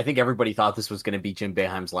 I think everybody thought this was going to be Jim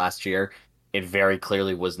Boeheim's last year. It very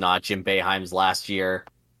clearly was not Jim Boeheim's last year.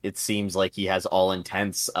 It seems like he has all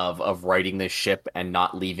intents of righting this ship and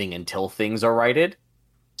not leaving until things are righted.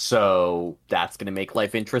 So that's going to make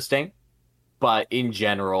life interesting. But in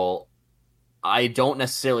general, I don't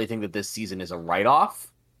necessarily think that this season is a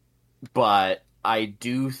write-off, but I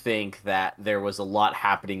do think that there was a lot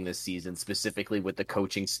happening this season, specifically with the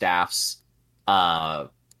coaching staff's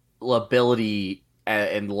ability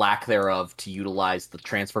and lack thereof to utilize the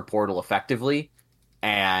transfer portal effectively,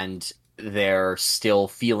 and they're still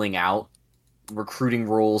feeling out recruiting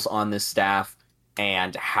rules on this staff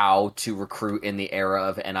and how to recruit in the era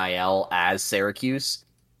of NIL as Syracuse.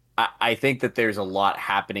 I think that there's a lot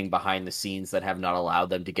happening behind the scenes that have not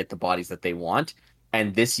allowed them to get the bodies that they want.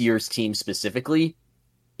 And this year's team specifically,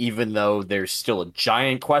 even though there's still a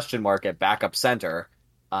giant question mark at backup center,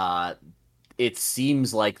 it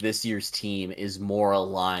seems like this year's team is more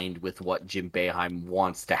aligned with what Jim Boeheim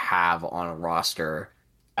wants to have on a roster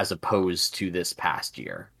as opposed to this past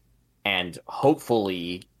year. And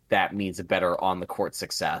hopefully that means a better on-the-court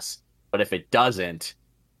success. But if it doesn't,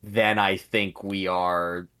 then I think we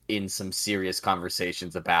are in some serious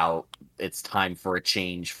conversations about it's time for a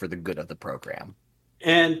change for the good of the program.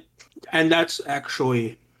 And that's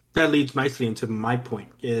actually, that leads nicely into my point,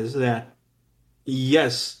 is that,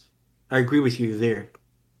 yes, I agree with you there.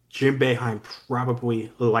 Jim Boeheim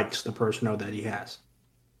probably likes the personnel that he has.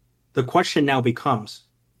 The question now becomes,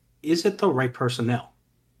 is it the right personnel?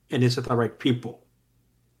 And is it the right people?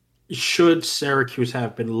 Should Syracuse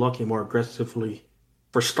have been looking more aggressively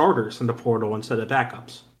for starters in the portal instead of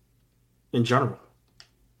backups in general?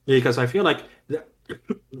 Because I feel like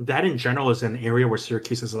that in general is an area where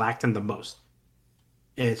Syracuse has lacked in the most.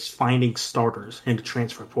 It's finding starters in the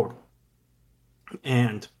transfer portal.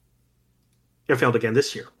 And it failed again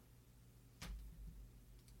this year.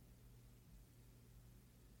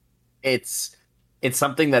 It's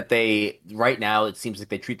something that right now, it seems like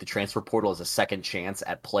they treat the transfer portal as a second chance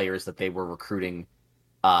at players that they were recruiting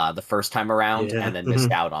the first time around and then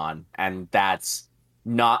missed out on. And that's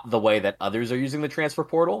not the way that others are using the transfer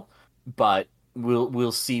portal, but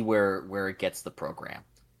we'll see where it gets the program.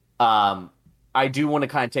 I do want to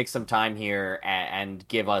kind of take some time here and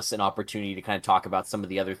give us an opportunity to kind of talk about some of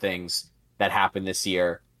the other things that happened this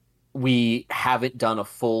year. We haven't done a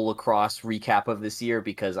full lacrosse recap of this year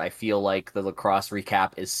because I feel like the lacrosse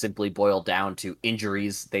recap is simply boiled down to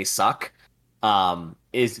injuries. They suck.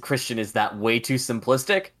 Is that way too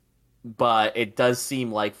simplistic? But it does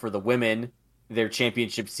seem like for the women, their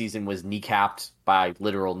championship season was kneecapped by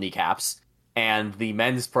literal kneecaps. And the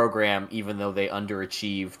men's program, even though they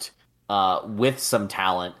underachieved with some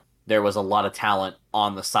talent, there was a lot of talent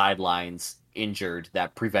on the sidelines injured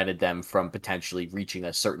that prevented them from potentially reaching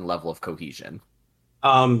a certain level of cohesion.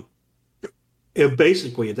 It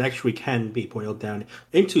actually can be boiled down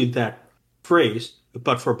into that phrase,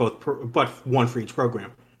 but one for each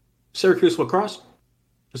program. Syracuse lacrosse,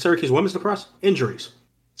 Syracuse women's lacrosse, injuries.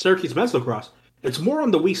 Syracuse men's lacrosse, it's more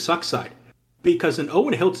on the we suck side, because an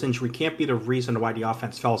Owen Hiltz injury can't be the reason why the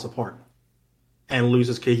offense falls apart and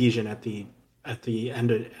loses cohesion towards the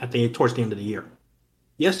end of the year.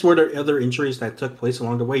 Yes, were there other injuries that took place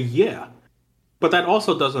along the way? Yeah. But that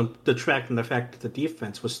also doesn't detract from the fact that the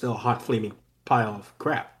defense was still a hot, flaming pile of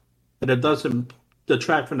crap. And it doesn't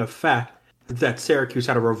detract from the fact that Syracuse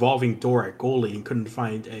had a revolving door at goalie and couldn't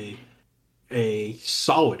find a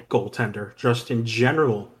solid goaltender just in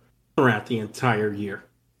general throughout the entire year.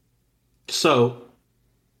 So,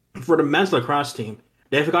 for the men's lacrosse team,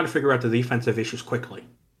 they've got to figure out the defensive issues quickly.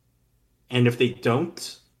 And if they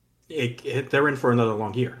don't, they're in for another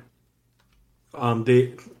long year.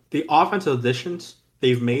 The offensive additions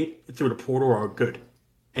they've made through the portal are good,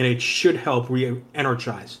 and it should help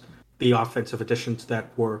re-energize the offensive additions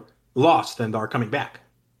that were lost and are coming back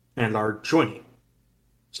and are joining.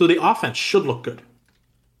 So the offense should look good.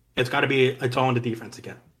 It's got to be it's all in the defense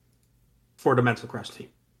again for the men's lacrosse team.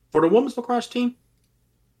 For the women's lacrosse team,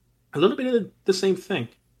 a little bit of the same thing.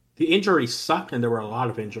 The injuries sucked, and there were a lot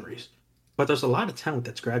of injuries. But there's a lot of talent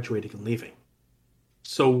that's graduating and leaving.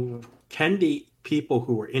 So can the people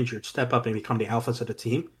who were injured step up and become the alphas of the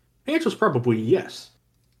team? The answer is probably yes.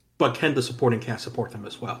 But can the supporting cast support them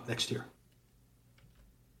as well next year?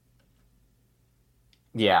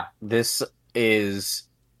 Yeah, this is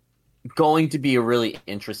going to be a really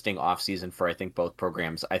interesting offseason for, I think, both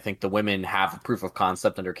programs. I think the women have a proof of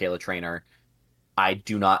concept under Kayla Trainer. I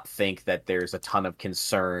do not think that there's a ton of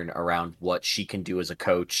concern around what she can do as a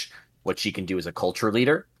coach, what she can do as a culture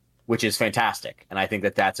leader, which is fantastic. And I think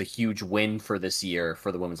that that's a huge win for this year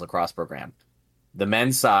for the women's lacrosse program. The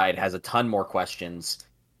men's side has a ton more questions,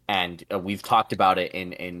 and we've talked about it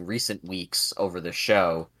in recent weeks over the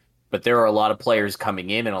show, but there are a lot of players coming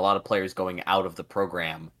in and a lot of players going out of the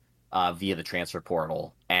program via the transfer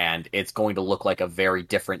portal, and it's going to look like a very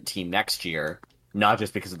different team next year, not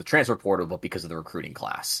just because of the transfer portal, but because of the recruiting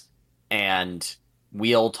class. And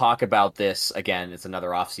we'll talk about this again. It's another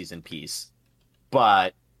offseason piece,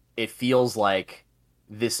 but it feels like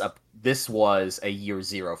this was a year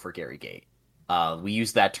zero for Gary Gait. We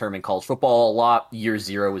use that term in college football a lot. Year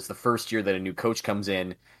zero is the first year that a new coach comes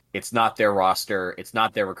in. It's not their roster. It's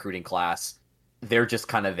not their recruiting class. They're just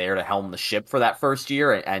kind of there to helm the ship for that first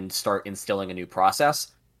year and start instilling a new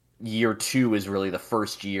process. Year two is really the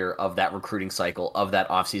first year of that recruiting cycle, of that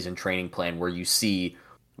offseason training plan, where you see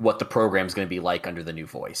what the program's going to be like under the new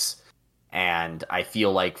voice. And I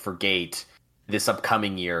feel like for Gait, this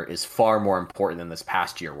upcoming year is far more important than this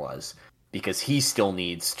past year was, because he still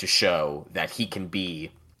needs to show that he can be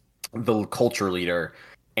the culture leader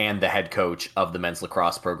and the head coach of the men's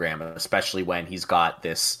lacrosse program, especially when he's got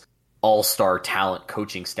this all-star talent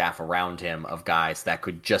coaching staff around him of guys that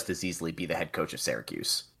could just as easily be the head coach of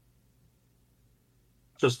Syracuse.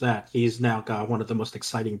 Just that, he's now got one of the most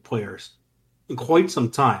exciting players in quite some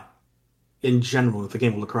time in general with the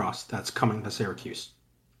game of lacrosse that's coming to Syracuse.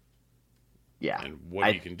 Yeah. And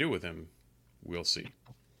what he can do with him, we'll see.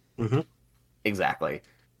 Mm-hmm. Exactly.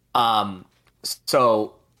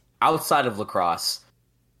 So outside of lacrosse,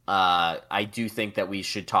 I do think that we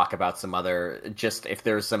should talk about some other, just if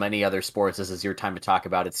there's any other sports, this is your time to talk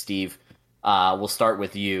about it, Steve. We'll start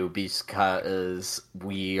with you because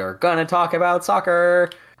we are going to talk about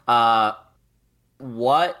soccer.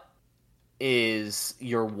 What is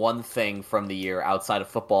your one thing from the year outside of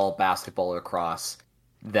football, basketball, or lacrosse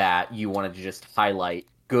that you wanted to just highlight?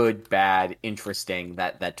 Good, bad, interesting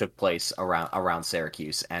that took place around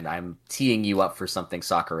Syracuse, and I'm teeing you up for something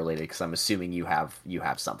soccer related because I'm assuming you have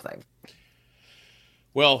something.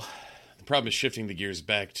 Well, the problem is shifting the gears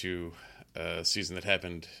back to a season that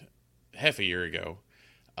happened half a year ago.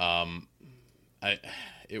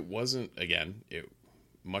 It wasn't, again,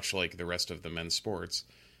 much like the rest of the men's sports,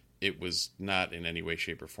 it was not in any way,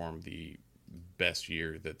 shape, or form the best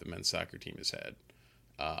year that the men's soccer team has had.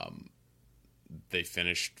 They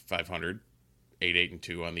finished 500,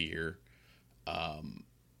 8-2 on the year.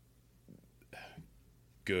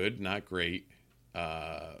 Good, not great.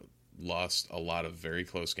 Lost a lot of very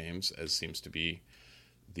close games, as seems to be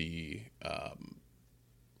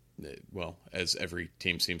as every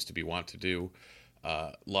team seems to be want to do.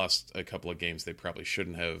 Lost a couple of games they probably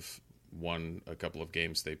shouldn't have. Won a couple of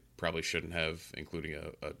games they probably shouldn't have, including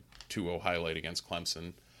a 2-0 highlight against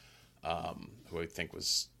Clemson, who I think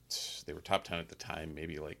was... They were top 10 at the time,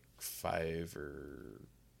 maybe like 5 or,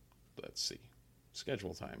 let's see,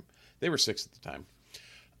 schedule time. They were 6 at the time.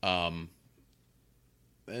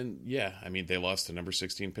 And yeah, I mean, they lost to number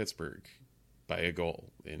 16 Pittsburgh by a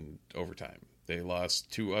goal in overtime. They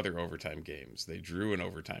lost 2 other overtime games. They drew an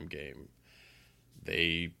overtime game.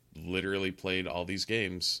 They literally played all these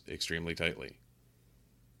games extremely tightly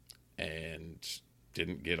and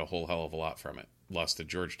didn't get a whole hell of a lot from it. Lost to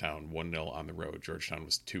Georgetown 1-0 on the road. Georgetown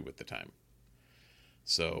was 2 at the time.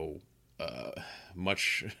 So,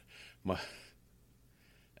 much,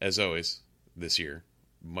 as always, this year,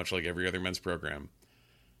 much like every other men's program,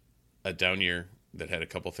 a down year that had a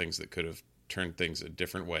couple things that could have turned things a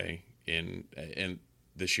different way. And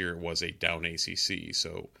this year was a down ACC,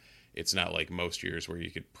 so it's not like most years where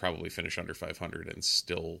you could probably finish under 500 and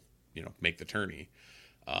still, make the tourney.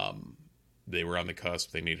 They were on the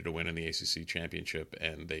cusp. They needed to win in the ACC championship,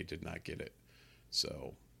 and they did not get it.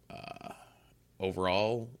 So,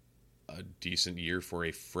 overall, a decent year for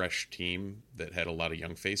a fresh team that had a lot of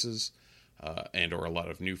young faces and or a lot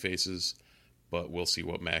of new faces. But we'll see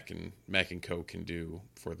what Mac and Co can do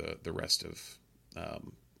for the rest of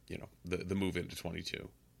the move into 22.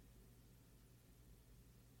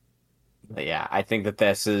 Yeah, I think that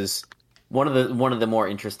this is one of the more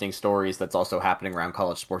interesting stories that's also happening around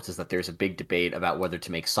college sports is that there's a big debate about whether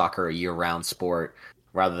to make soccer a year-round sport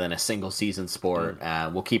rather than a single-season sport.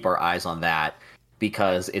 We'll keep our eyes on that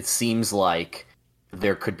because it seems like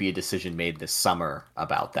there could be a decision made this summer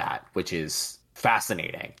about that, which is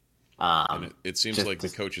fascinating. And it seems like the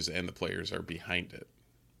coaches and the players are behind it.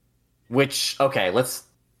 Which, okay, let's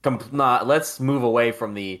move away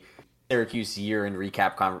from the Syracuse year in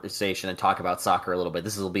recap conversation and talk about soccer a little bit.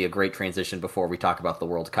 This will be a great transition before we talk about the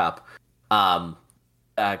World Cup.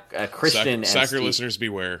 Christian soccer listeners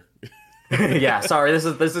beware. Yeah, sorry. This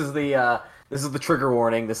is the trigger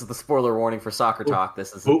warning. This is the spoiler warning for soccer talk.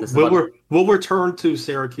 We'll return to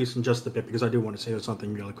Syracuse in just a bit because I do want to say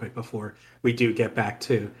something really quick before we do get back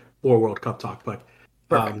to more World Cup talk. But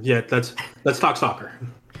let's talk soccer.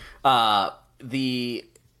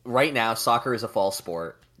 Right now, soccer is a fall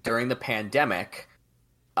sport. During the pandemic,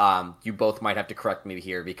 you both might have to correct me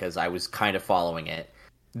here because I was kind of following it.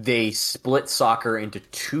 They split soccer into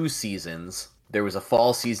 2 seasons. There was a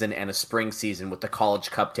fall season and a spring season, with the College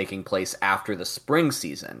Cup taking place after the spring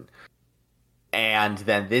season. And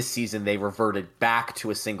then this season, they reverted back to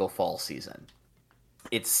a single fall season.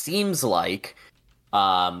 It seems like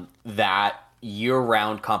that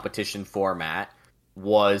year-round competition format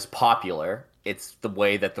was popular. It's the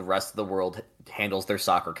way that the rest of the world handles their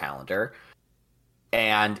soccer calendar.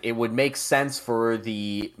 And it would make sense for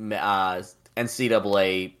the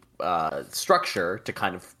NCAA structure to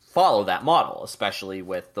kind of follow that model, especially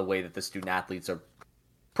with the way that the student athletes are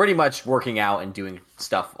pretty much working out and doing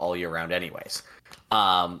stuff all year round anyways.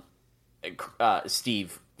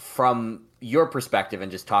 Steve, from your perspective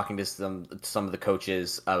and just talking to some of the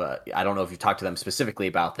coaches, I don't know if you've talked to them specifically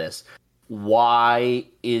about this, why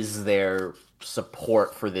is there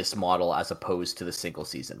support for this model as opposed to the single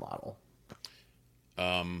season model?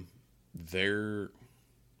 There's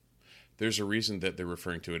a reason that they're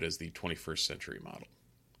referring to it as the 21st century model.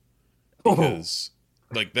 Because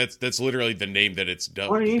that's literally the name that it's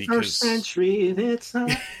dubbed. 21st century, it's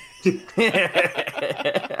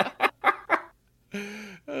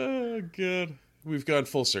Oh god, we've gone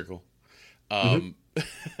full circle.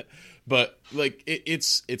 But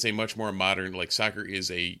it's a much more modern, soccer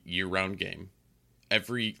is a year-round game.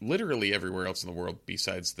 Literally everywhere else in the world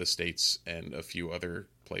besides the States and a few other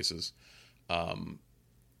places,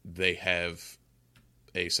 they have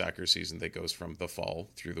a soccer season that goes from the fall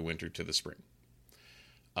through the winter to the spring.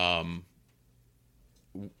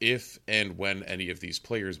 If and when any of these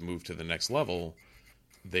players move to the next level,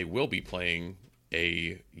 they will be playing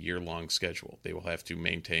a year-long schedule. They will have to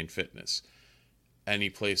maintain fitness. Any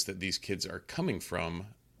place that these kids are coming from,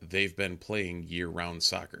 they've been playing year-round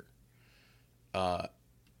soccer.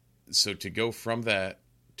 So to go from that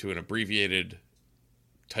to an abbreviated,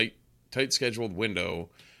 tight scheduled window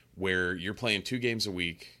where you're playing 2 games a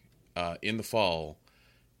week in the fall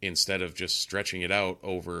instead of just stretching it out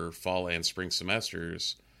over fall and spring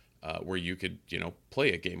semesters, where you could,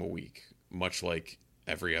 play a game a week, much like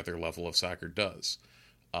every other level of soccer does.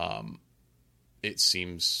 It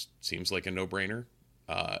seems like a no-brainer.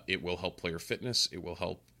 It will help player fitness. It will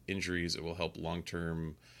help injuries. It will help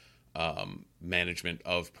long-term management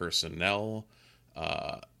of personnel.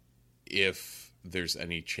 If there's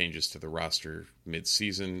any changes to the roster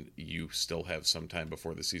mid-season, you still have some time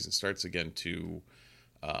before the season starts again to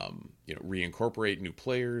reincorporate new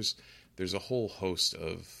players. There's a whole host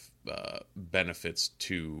of benefits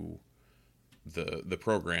to the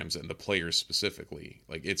programs and the players specifically.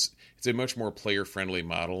 It's a much more player friendly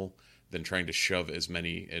model than trying to shove as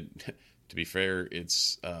many. And to be fair,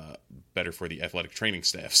 it's better for the athletic training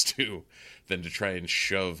staffs too than to try and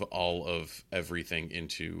shove all of everything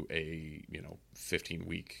into a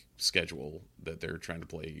 15-week schedule that they're trying to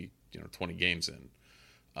play 20 games in.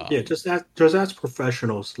 Just as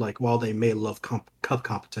professionals, while they may love cup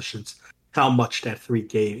competitions, how much that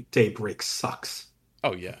 3-day break sucks.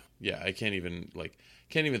 Oh yeah. I can't even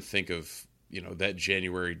think of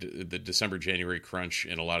that the December-January crunch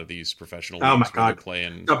in a lot of these professional leagues. Oh my god,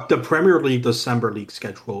 playing the Premier League December league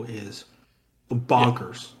schedule is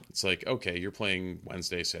bonkers. Yeah. It's okay, you're playing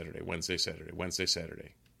Wednesday, Saturday, Wednesday, Saturday, Wednesday,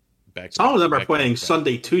 Saturday. Some of them are playing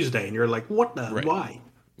Sunday, Tuesday, and you're like, what the? Right. Why?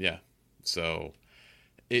 Yeah. So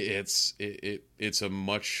it's a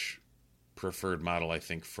much preferred model, I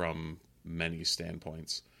think, from many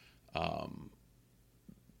standpoints. The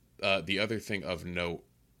other thing of note,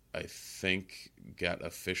 I think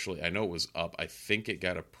I know it was up, I think it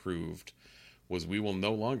got approved, was we will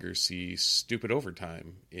no longer see stupid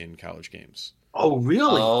overtime in college games. Oh,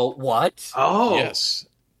 really? Oh, what? Oh. Yes.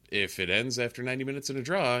 If it ends after 90 minutes in a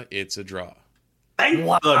draw, it's a draw. Thank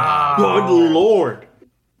the good Lord.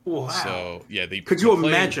 Wow. So, yeah. Could you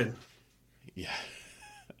imagine? Yeah.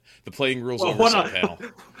 The playing rules oversight panel.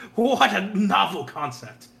 What a novel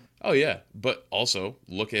concept. Oh, yeah. But also,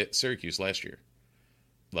 look at Syracuse last year.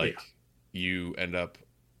 You end up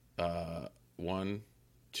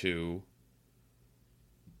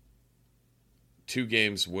 2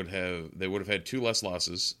 games would have had 2 less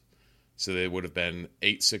losses, so they would have been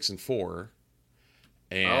 8-6-4,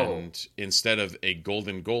 and instead of a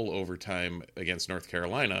golden goal overtime against North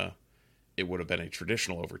Carolina, it would have been a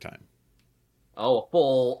traditional overtime.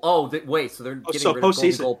 Wait, so they're getting rid of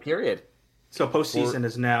golden goal period. So postseason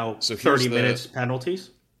is now 30 minutes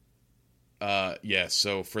penalties? Yeah,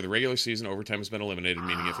 so for the regular season, overtime has been eliminated,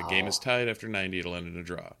 meaning if a game is tied after 90, it'll end in a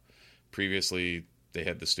draw. Previously, they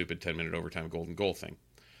had the stupid 10-minute overtime golden goal thing.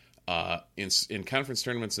 In conference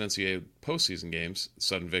tournaments and NCAA postseason games, the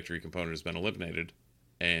sudden victory component has been eliminated,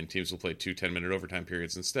 and teams will play 2 10-minute overtime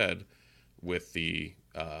periods instead, with the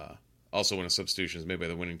also when a substitution is made by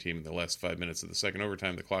the winning team in the last 5 minutes of the second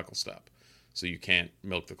overtime, the clock will stop. So you can't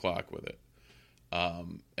milk the clock with it.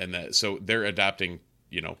 So they're adopting,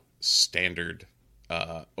 standard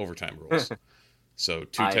overtime rules. So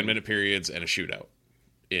 2 10-minute periods and a shootout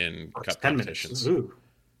in cup competitions.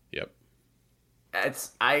 Yep.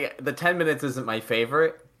 The 10 minutes isn't my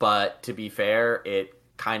favorite, but to be fair, it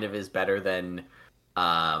kind of is better than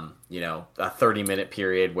a 30-minute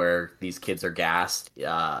period where these kids are gassed.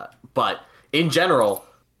 But in general,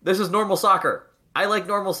 this is normal soccer. I like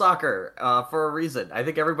normal soccer for a reason. I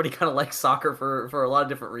think everybody kind of likes soccer for a lot of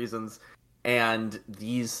different reasons. And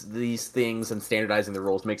these things and standardizing the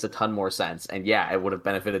rules makes a ton more sense. And yeah, it would have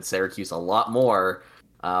benefited Syracuse a lot more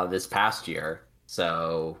this past year.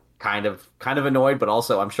 So kind of annoyed, but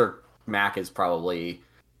also I'm sure Mac is probably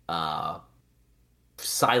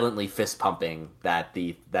silently fist pumping that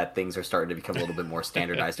things are starting to become a little bit more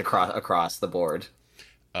standardized across the board.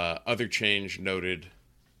 Other change noted: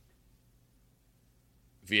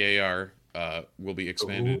 VAR will be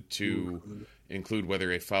expanded to include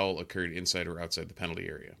whether a foul occurred inside or outside the penalty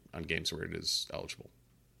area on games where it is eligible.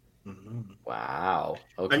 Wow.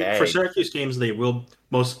 Okay. And for Syracuse games, they will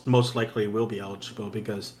most likely will be eligible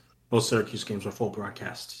because most Syracuse games are full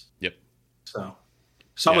broadcasts. Yep. So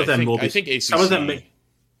some of them will be. I think ACC. Some of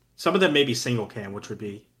them may be single cam, which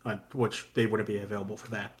they wouldn't be available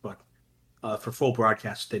for that, but for full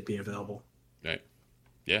broadcasts, they'd be available. Right.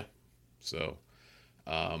 Yeah. So,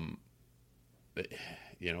 there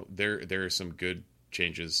are some good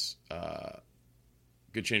changes.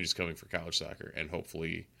 Good changes coming for college soccer, and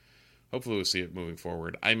hopefully we'll see it moving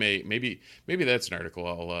forward. Maybe that's an article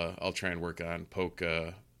I'll try and work on. Poke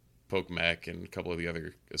Mac and a couple of the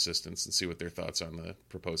other assistants and see what their thoughts on the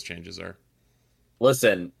proposed changes are.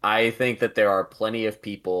 Listen, I think that there are plenty of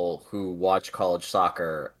people who watch college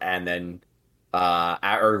soccer and then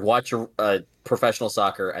or watch professional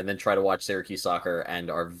soccer and then try to watch Syracuse soccer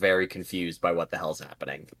and are very confused by what the hell's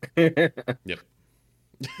happening. Yep.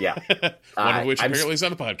 Yeah. One of which apparently is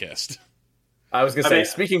on the podcast. I was going to say,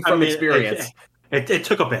 speaking from experience. It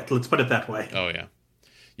took a bit. Let's put it that way. Oh, yeah.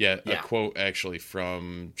 Yeah, a quote actually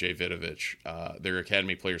from Jay Vidovich. There are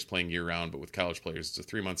academy players playing year-round, but with college players, it's a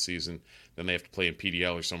 3-month season. Then they have to play in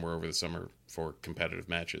PDL or somewhere over the summer for competitive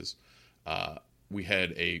matches. We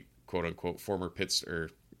had a quote-unquote former Pitt star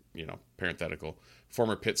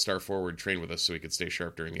forward train with us so he could stay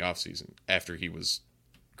sharp during the off-season after he was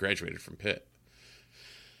graduated from Pitt.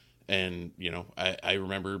 And, I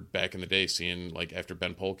remember back in the day seeing, after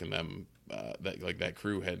Ben Polk and them, that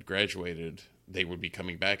crew had graduated, they would be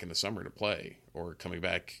coming back in the summer to play or coming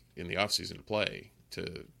back in the off-season to play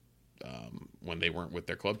when they weren't with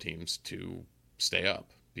their club teams to stay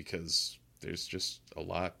up because there's just a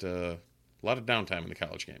lot of downtime in the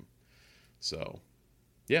college game. So,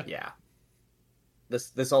 yeah. Yeah.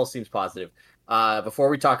 This all seems positive. Before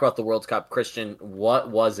we talk about the World Cup, Christian,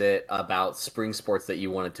 what was it about spring sports that you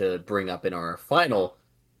wanted to bring up in our final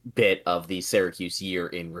bit of the Syracuse year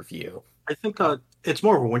in review? I think it's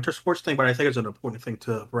more of a winter sports thing, but I think it's an important thing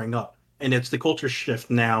to bring up. And it's the culture shift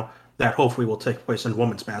now that hopefully will take place in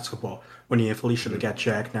women's basketball when you have Felicia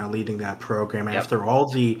Legette now leading that program after all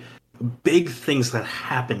the big things that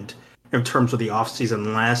happened in terms of the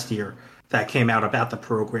offseason last year that came out about the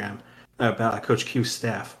program, about Coach Q's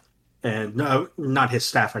staff. And no, not his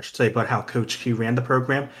staff, I should say, but how Coach Q ran the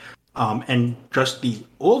program. And just the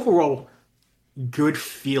overall good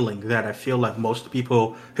feeling that I feel like most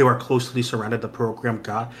people who are closely surrounded the program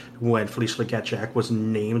got when Felicia Legette was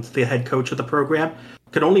named the head coach of the program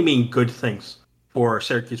could only mean good things for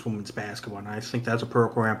Syracuse women's basketball. And I think that's a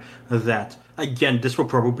program that, again, this will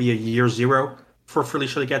probably be a year zero for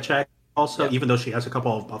Felicia Legette. Also, even though she has a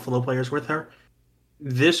couple of Buffalo players with her,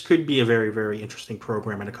 this could be a very, very interesting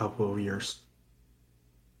program in a couple of years.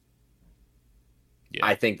 Yeah.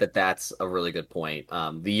 I think that's a really good point.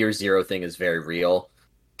 The year zero thing is very real,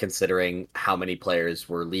 considering how many players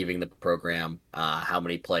were leaving the program, how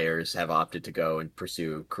many players have opted to go and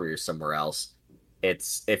pursue careers somewhere else.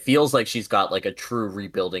 It feels like she's got like a true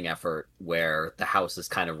rebuilding effort where the house is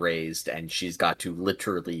kind of raised and she's got to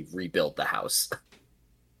literally rebuild the house.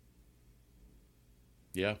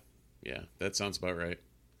 Yeah, that sounds about right.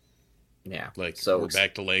 Yeah, like so we're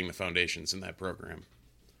back to laying the foundations in that program.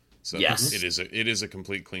 So yes, it is a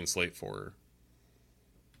complete clean slate for her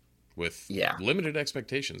with limited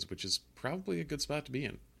expectations, which is probably a good spot to be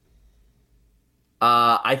in.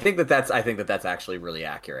 I think that's actually really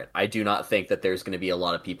accurate. I do not think that there's going to be a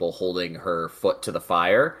lot of people holding her foot to the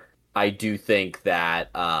fire. I do think that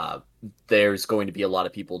there's going to be a lot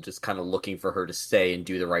of people just kind of looking for her to stay and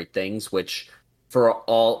do the right things, which for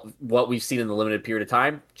all what we've seen in the limited period of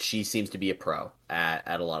time, she seems to be a pro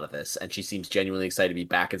at a lot of this. And she seems genuinely excited to be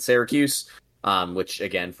back in Syracuse, which,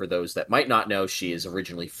 again, for those that might not know, she is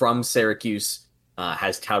originally from Syracuse,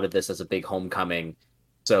 has touted this as a big homecoming.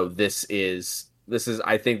 So this is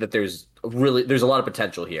I think that there's a lot of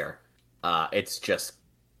potential here. It's just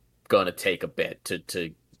going to take a bit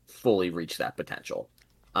to fully reach that potential.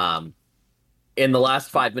 In the last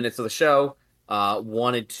 5 minutes of the show,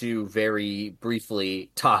 wanted to very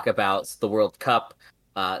briefly talk about the World Cup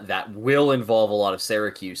that will involve a lot of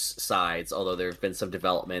Syracuse sides, although there have been some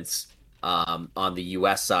developments on the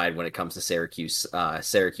U.S. side when it comes to Syracuse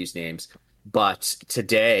names. But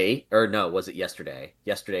today, or no, was it yesterday?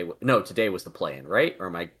 Today was the play-in, right? Or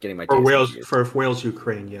am I getting my for Wales,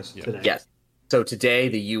 Ukraine? Yes, yeah. Today. Yes. So today,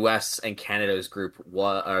 the U.S. and Canada's group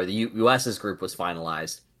the U.S.'s group was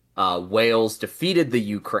finalized. Wales defeated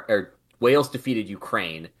Ukraine,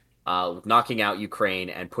 knocking out Ukraine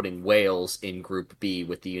and putting Wales in Group B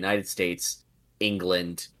with the United States,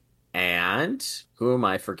 England, and who am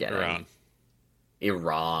I forgetting?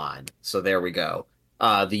 Iran. So there we go.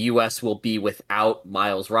 The U.S. will be without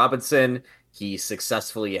Miles Robinson. He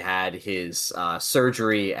successfully had his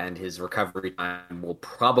surgery, and his recovery time will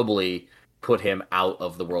probably put him out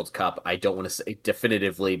of the World Cup. I don't want to say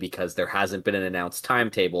definitively because there hasn't been an announced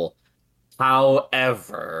timetable.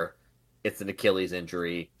 However, it's an Achilles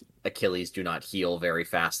injury. Achilles do not heal very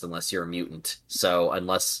fast unless you're a mutant. So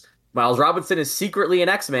unless Miles Robinson is secretly an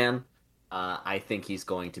X-Man, I think he's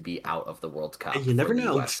going to be out of the World Cup. You never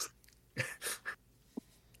know.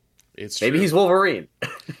 Maybe he's Wolverine.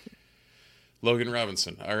 Logan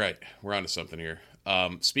Robinson. All right, we're on to something here.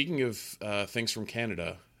 Speaking of things from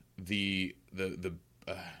Canada, the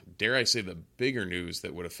dare I say the bigger news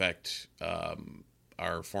that would affect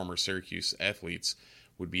our former Syracuse athletes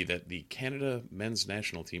would be that the Canada men's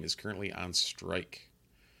national team is currently on strike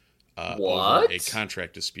over a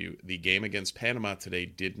contract dispute. The game against Panama today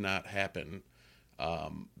did not happen.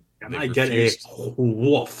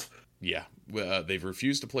 Woof. Yeah, they've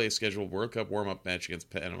refused to play a scheduled World Cup warm-up match against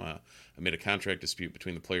Panama amid a contract dispute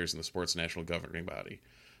between the players and the sport's national governing body.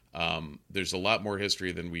 There's a lot more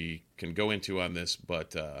history than we can go into on this,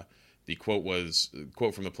 but the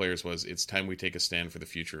quote from the players was, "It's time we take a stand for the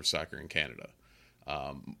future of soccer in Canada."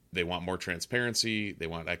 They want more transparency. They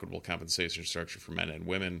want equitable compensation structure for men and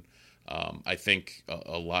women. I think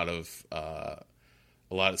a lot of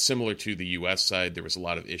similar to the U.S. side, there was a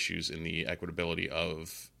lot of issues in the equitability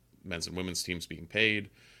of men's and women's teams being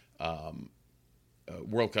paid.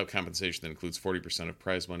 World Cup compensation that includes 40% of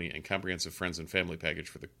prize money and comprehensive friends and family package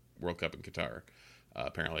for the World Cup in Qatar,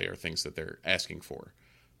 apparently are things that they're asking for.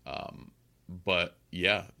 But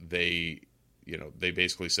yeah, they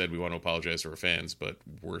basically said, we want to apologize to our fans, but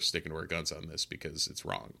we're sticking to our guns on this because it's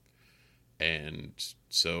wrong. And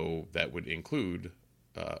so that would include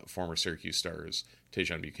former Syracuse stars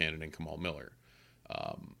Tajon Buchanan and Kamal Miller.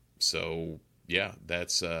 So yeah,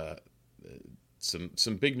 that's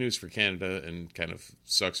some big news for Canada, and kind of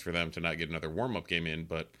sucks for them to not get another warm-up game in,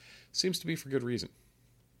 but seems to be for good reason.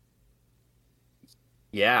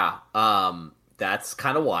 Yeah, that's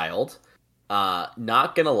kind of wild.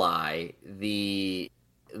 Not gonna lie, the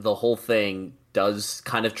whole thing does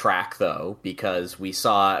kind of track, though, because we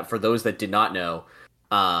saw, for those that did not know,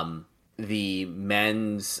 the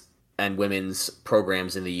men's and women's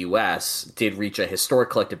programs in the U.S. did reach a historic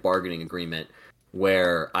collective bargaining agreement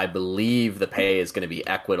where I believe the pay is going to be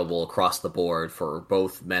equitable across the board for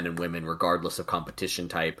both men and women, regardless of competition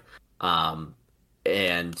type. And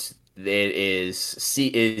it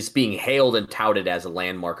is being hailed and touted as a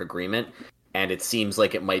landmark agreement, and it seems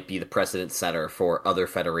like it might be the precedent setter for other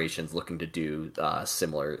federations looking to do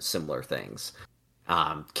similar things.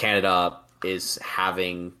 Canada is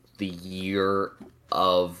having the year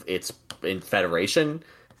of its in federation.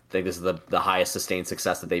 I think this is the highest sustained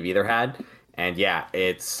success that they've either had. And yeah,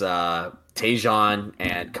 it's Tajon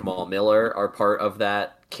and Kamal Miller are part of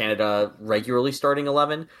that Canada regularly starting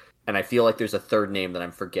 11. And I feel like there's a third name that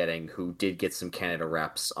I'm forgetting who did get some Canada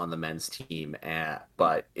reps on the men's team,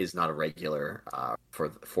 but is not a regular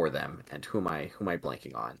for them. And who am I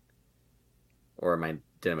blanking on? Or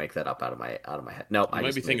did I make that up out of my head? No, I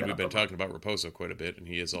might be thinking we've been talking about Raposo quite a bit, and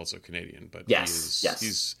he is also Canadian, but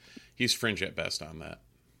yes, he's fringe at best on that.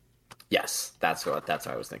 Yes, that's what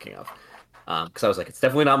I was thinking of. Because I was like, it's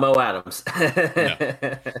definitely not Mo Adams.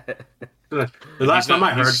 No. The last time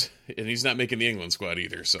I heard, and he's not making the England squad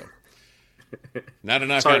either. So, not a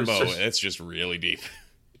knock on Mo. It's just really deep.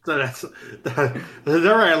 There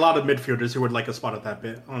are a lot of midfielders who would like a spot at that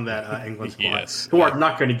bit on that England squad who are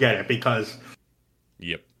not going to get it because.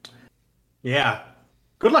 Yep. Yeah.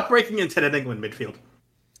 Good luck breaking into that England midfield.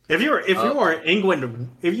 If you are England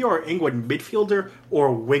midfielder or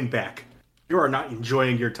wingback, you are not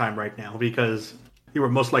enjoying your time right now because you are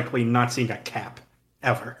most likely not seeing a cap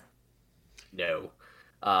ever. No.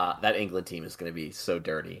 That England team is going to be so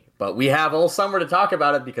dirty. But we have all summer to talk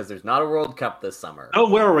about it because there's not a World Cup this summer.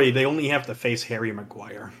 Don't worry, they only have to face Harry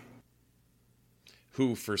Maguire.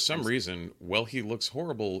 Who, for some reason, he looks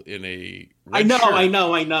horrible in a red shirt. I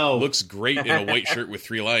know. Looks great in a white shirt with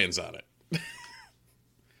 3 lions on it.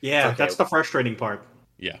 Yeah, okay. That's the frustrating part.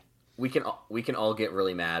 Yeah. We can all get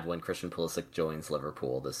really mad when Christian Pulisic joins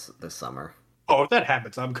Liverpool this summer. Oh, if that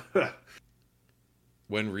happens, I'm good.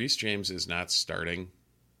 When Reece James is not starting,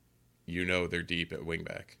 you know they're deep at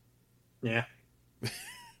wingback. Yeah.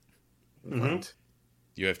 Mm-hmm.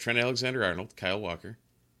 You have Trent Alexander-Arnold, Kyle Walker,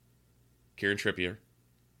 Kieran Trippier.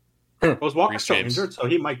 Was Walker still injured? So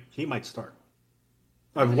he might start.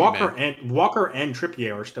 Walker and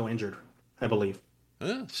Trippier are still injured, I believe.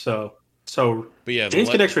 Huh. So but yeah, James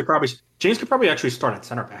could probably actually start at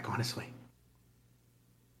center back, honestly.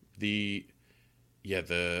 What do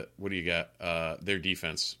you got? Their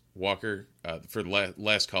defense. Walker, for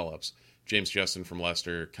last call-ups. James Justin from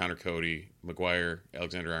Leicester, Connor Cody, Maguire,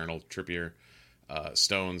 Alexander-Arnold, Trippier,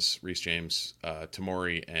 Stones, Reece James,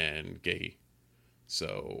 Tomori, and Gahey.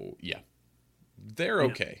 So, yeah. They're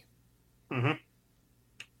okay. Mm-hmm.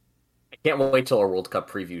 I can't wait till our World Cup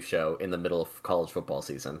preview show in the middle of college football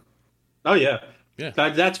season. Oh, yeah. Yeah.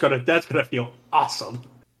 That's gonna feel awesome.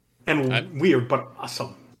 And weird, but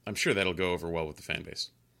awesome. I'm sure that'll go over well with the fan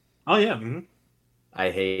base. Oh, yeah. Mm-hmm.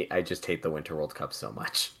 I just hate the Winter World Cup so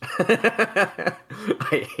much.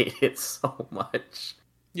 I hate it so much.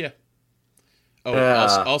 Yeah. Oh,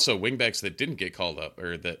 also wingbacks that didn't get called up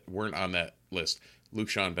or that weren't on that list. Luke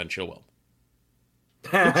Shaw and Ben Chilwell.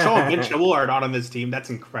 Luke Shaw and Ben Chilwell are not on this team. That's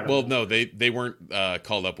incredible. Well, no, they weren't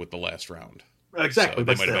called up with the last round. Exactly. So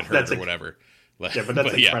they might have been hurt or whatever. Yeah, but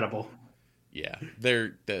that's incredible. Yeah,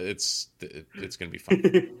 it's going to be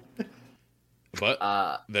fun.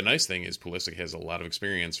 But the nice thing is Pulisic has a lot of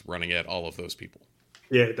experience running at all of those people.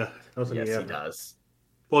 Yeah, he does.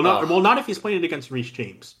 Well, not if he's playing against Reece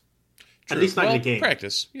James. True. At least not in the game.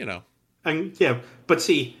 Practice, you know. And yeah, but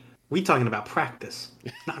see, we talking about practice,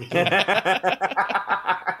 not a game.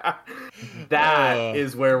 That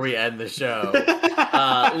is where we end the show.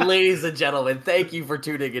 Ladies and gentlemen, thank you for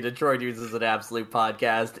tuning in to Troy News is an Absolute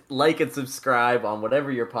Podcast. Like and subscribe on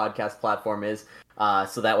whatever your podcast platform is.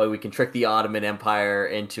 So that way we can trick the Ottoman Empire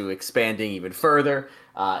into expanding even further.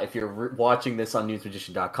 If you're watching this on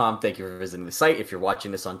newsmagician.com, thank you for visiting the site. If you're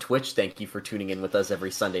watching this on Twitch, thank you for tuning in with us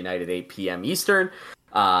every Sunday night at 8 p.m. Eastern.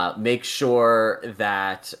 Make sure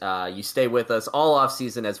that you stay with us all off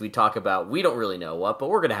season as we talk about, we don't really know what, but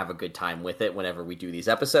we're going to have a good time with it whenever we do these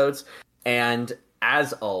episodes. And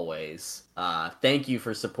as always, thank you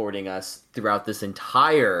for supporting us throughout this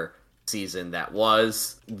entire season that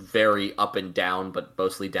was very up and down, but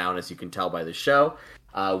mostly down, as you can tell by the show.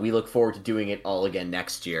 We look forward to doing it all again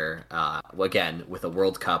next year, again with a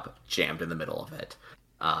World Cup jammed in the middle of it.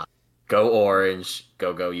 Go Orange,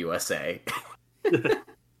 go USA.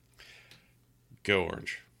 Go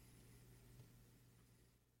Orange.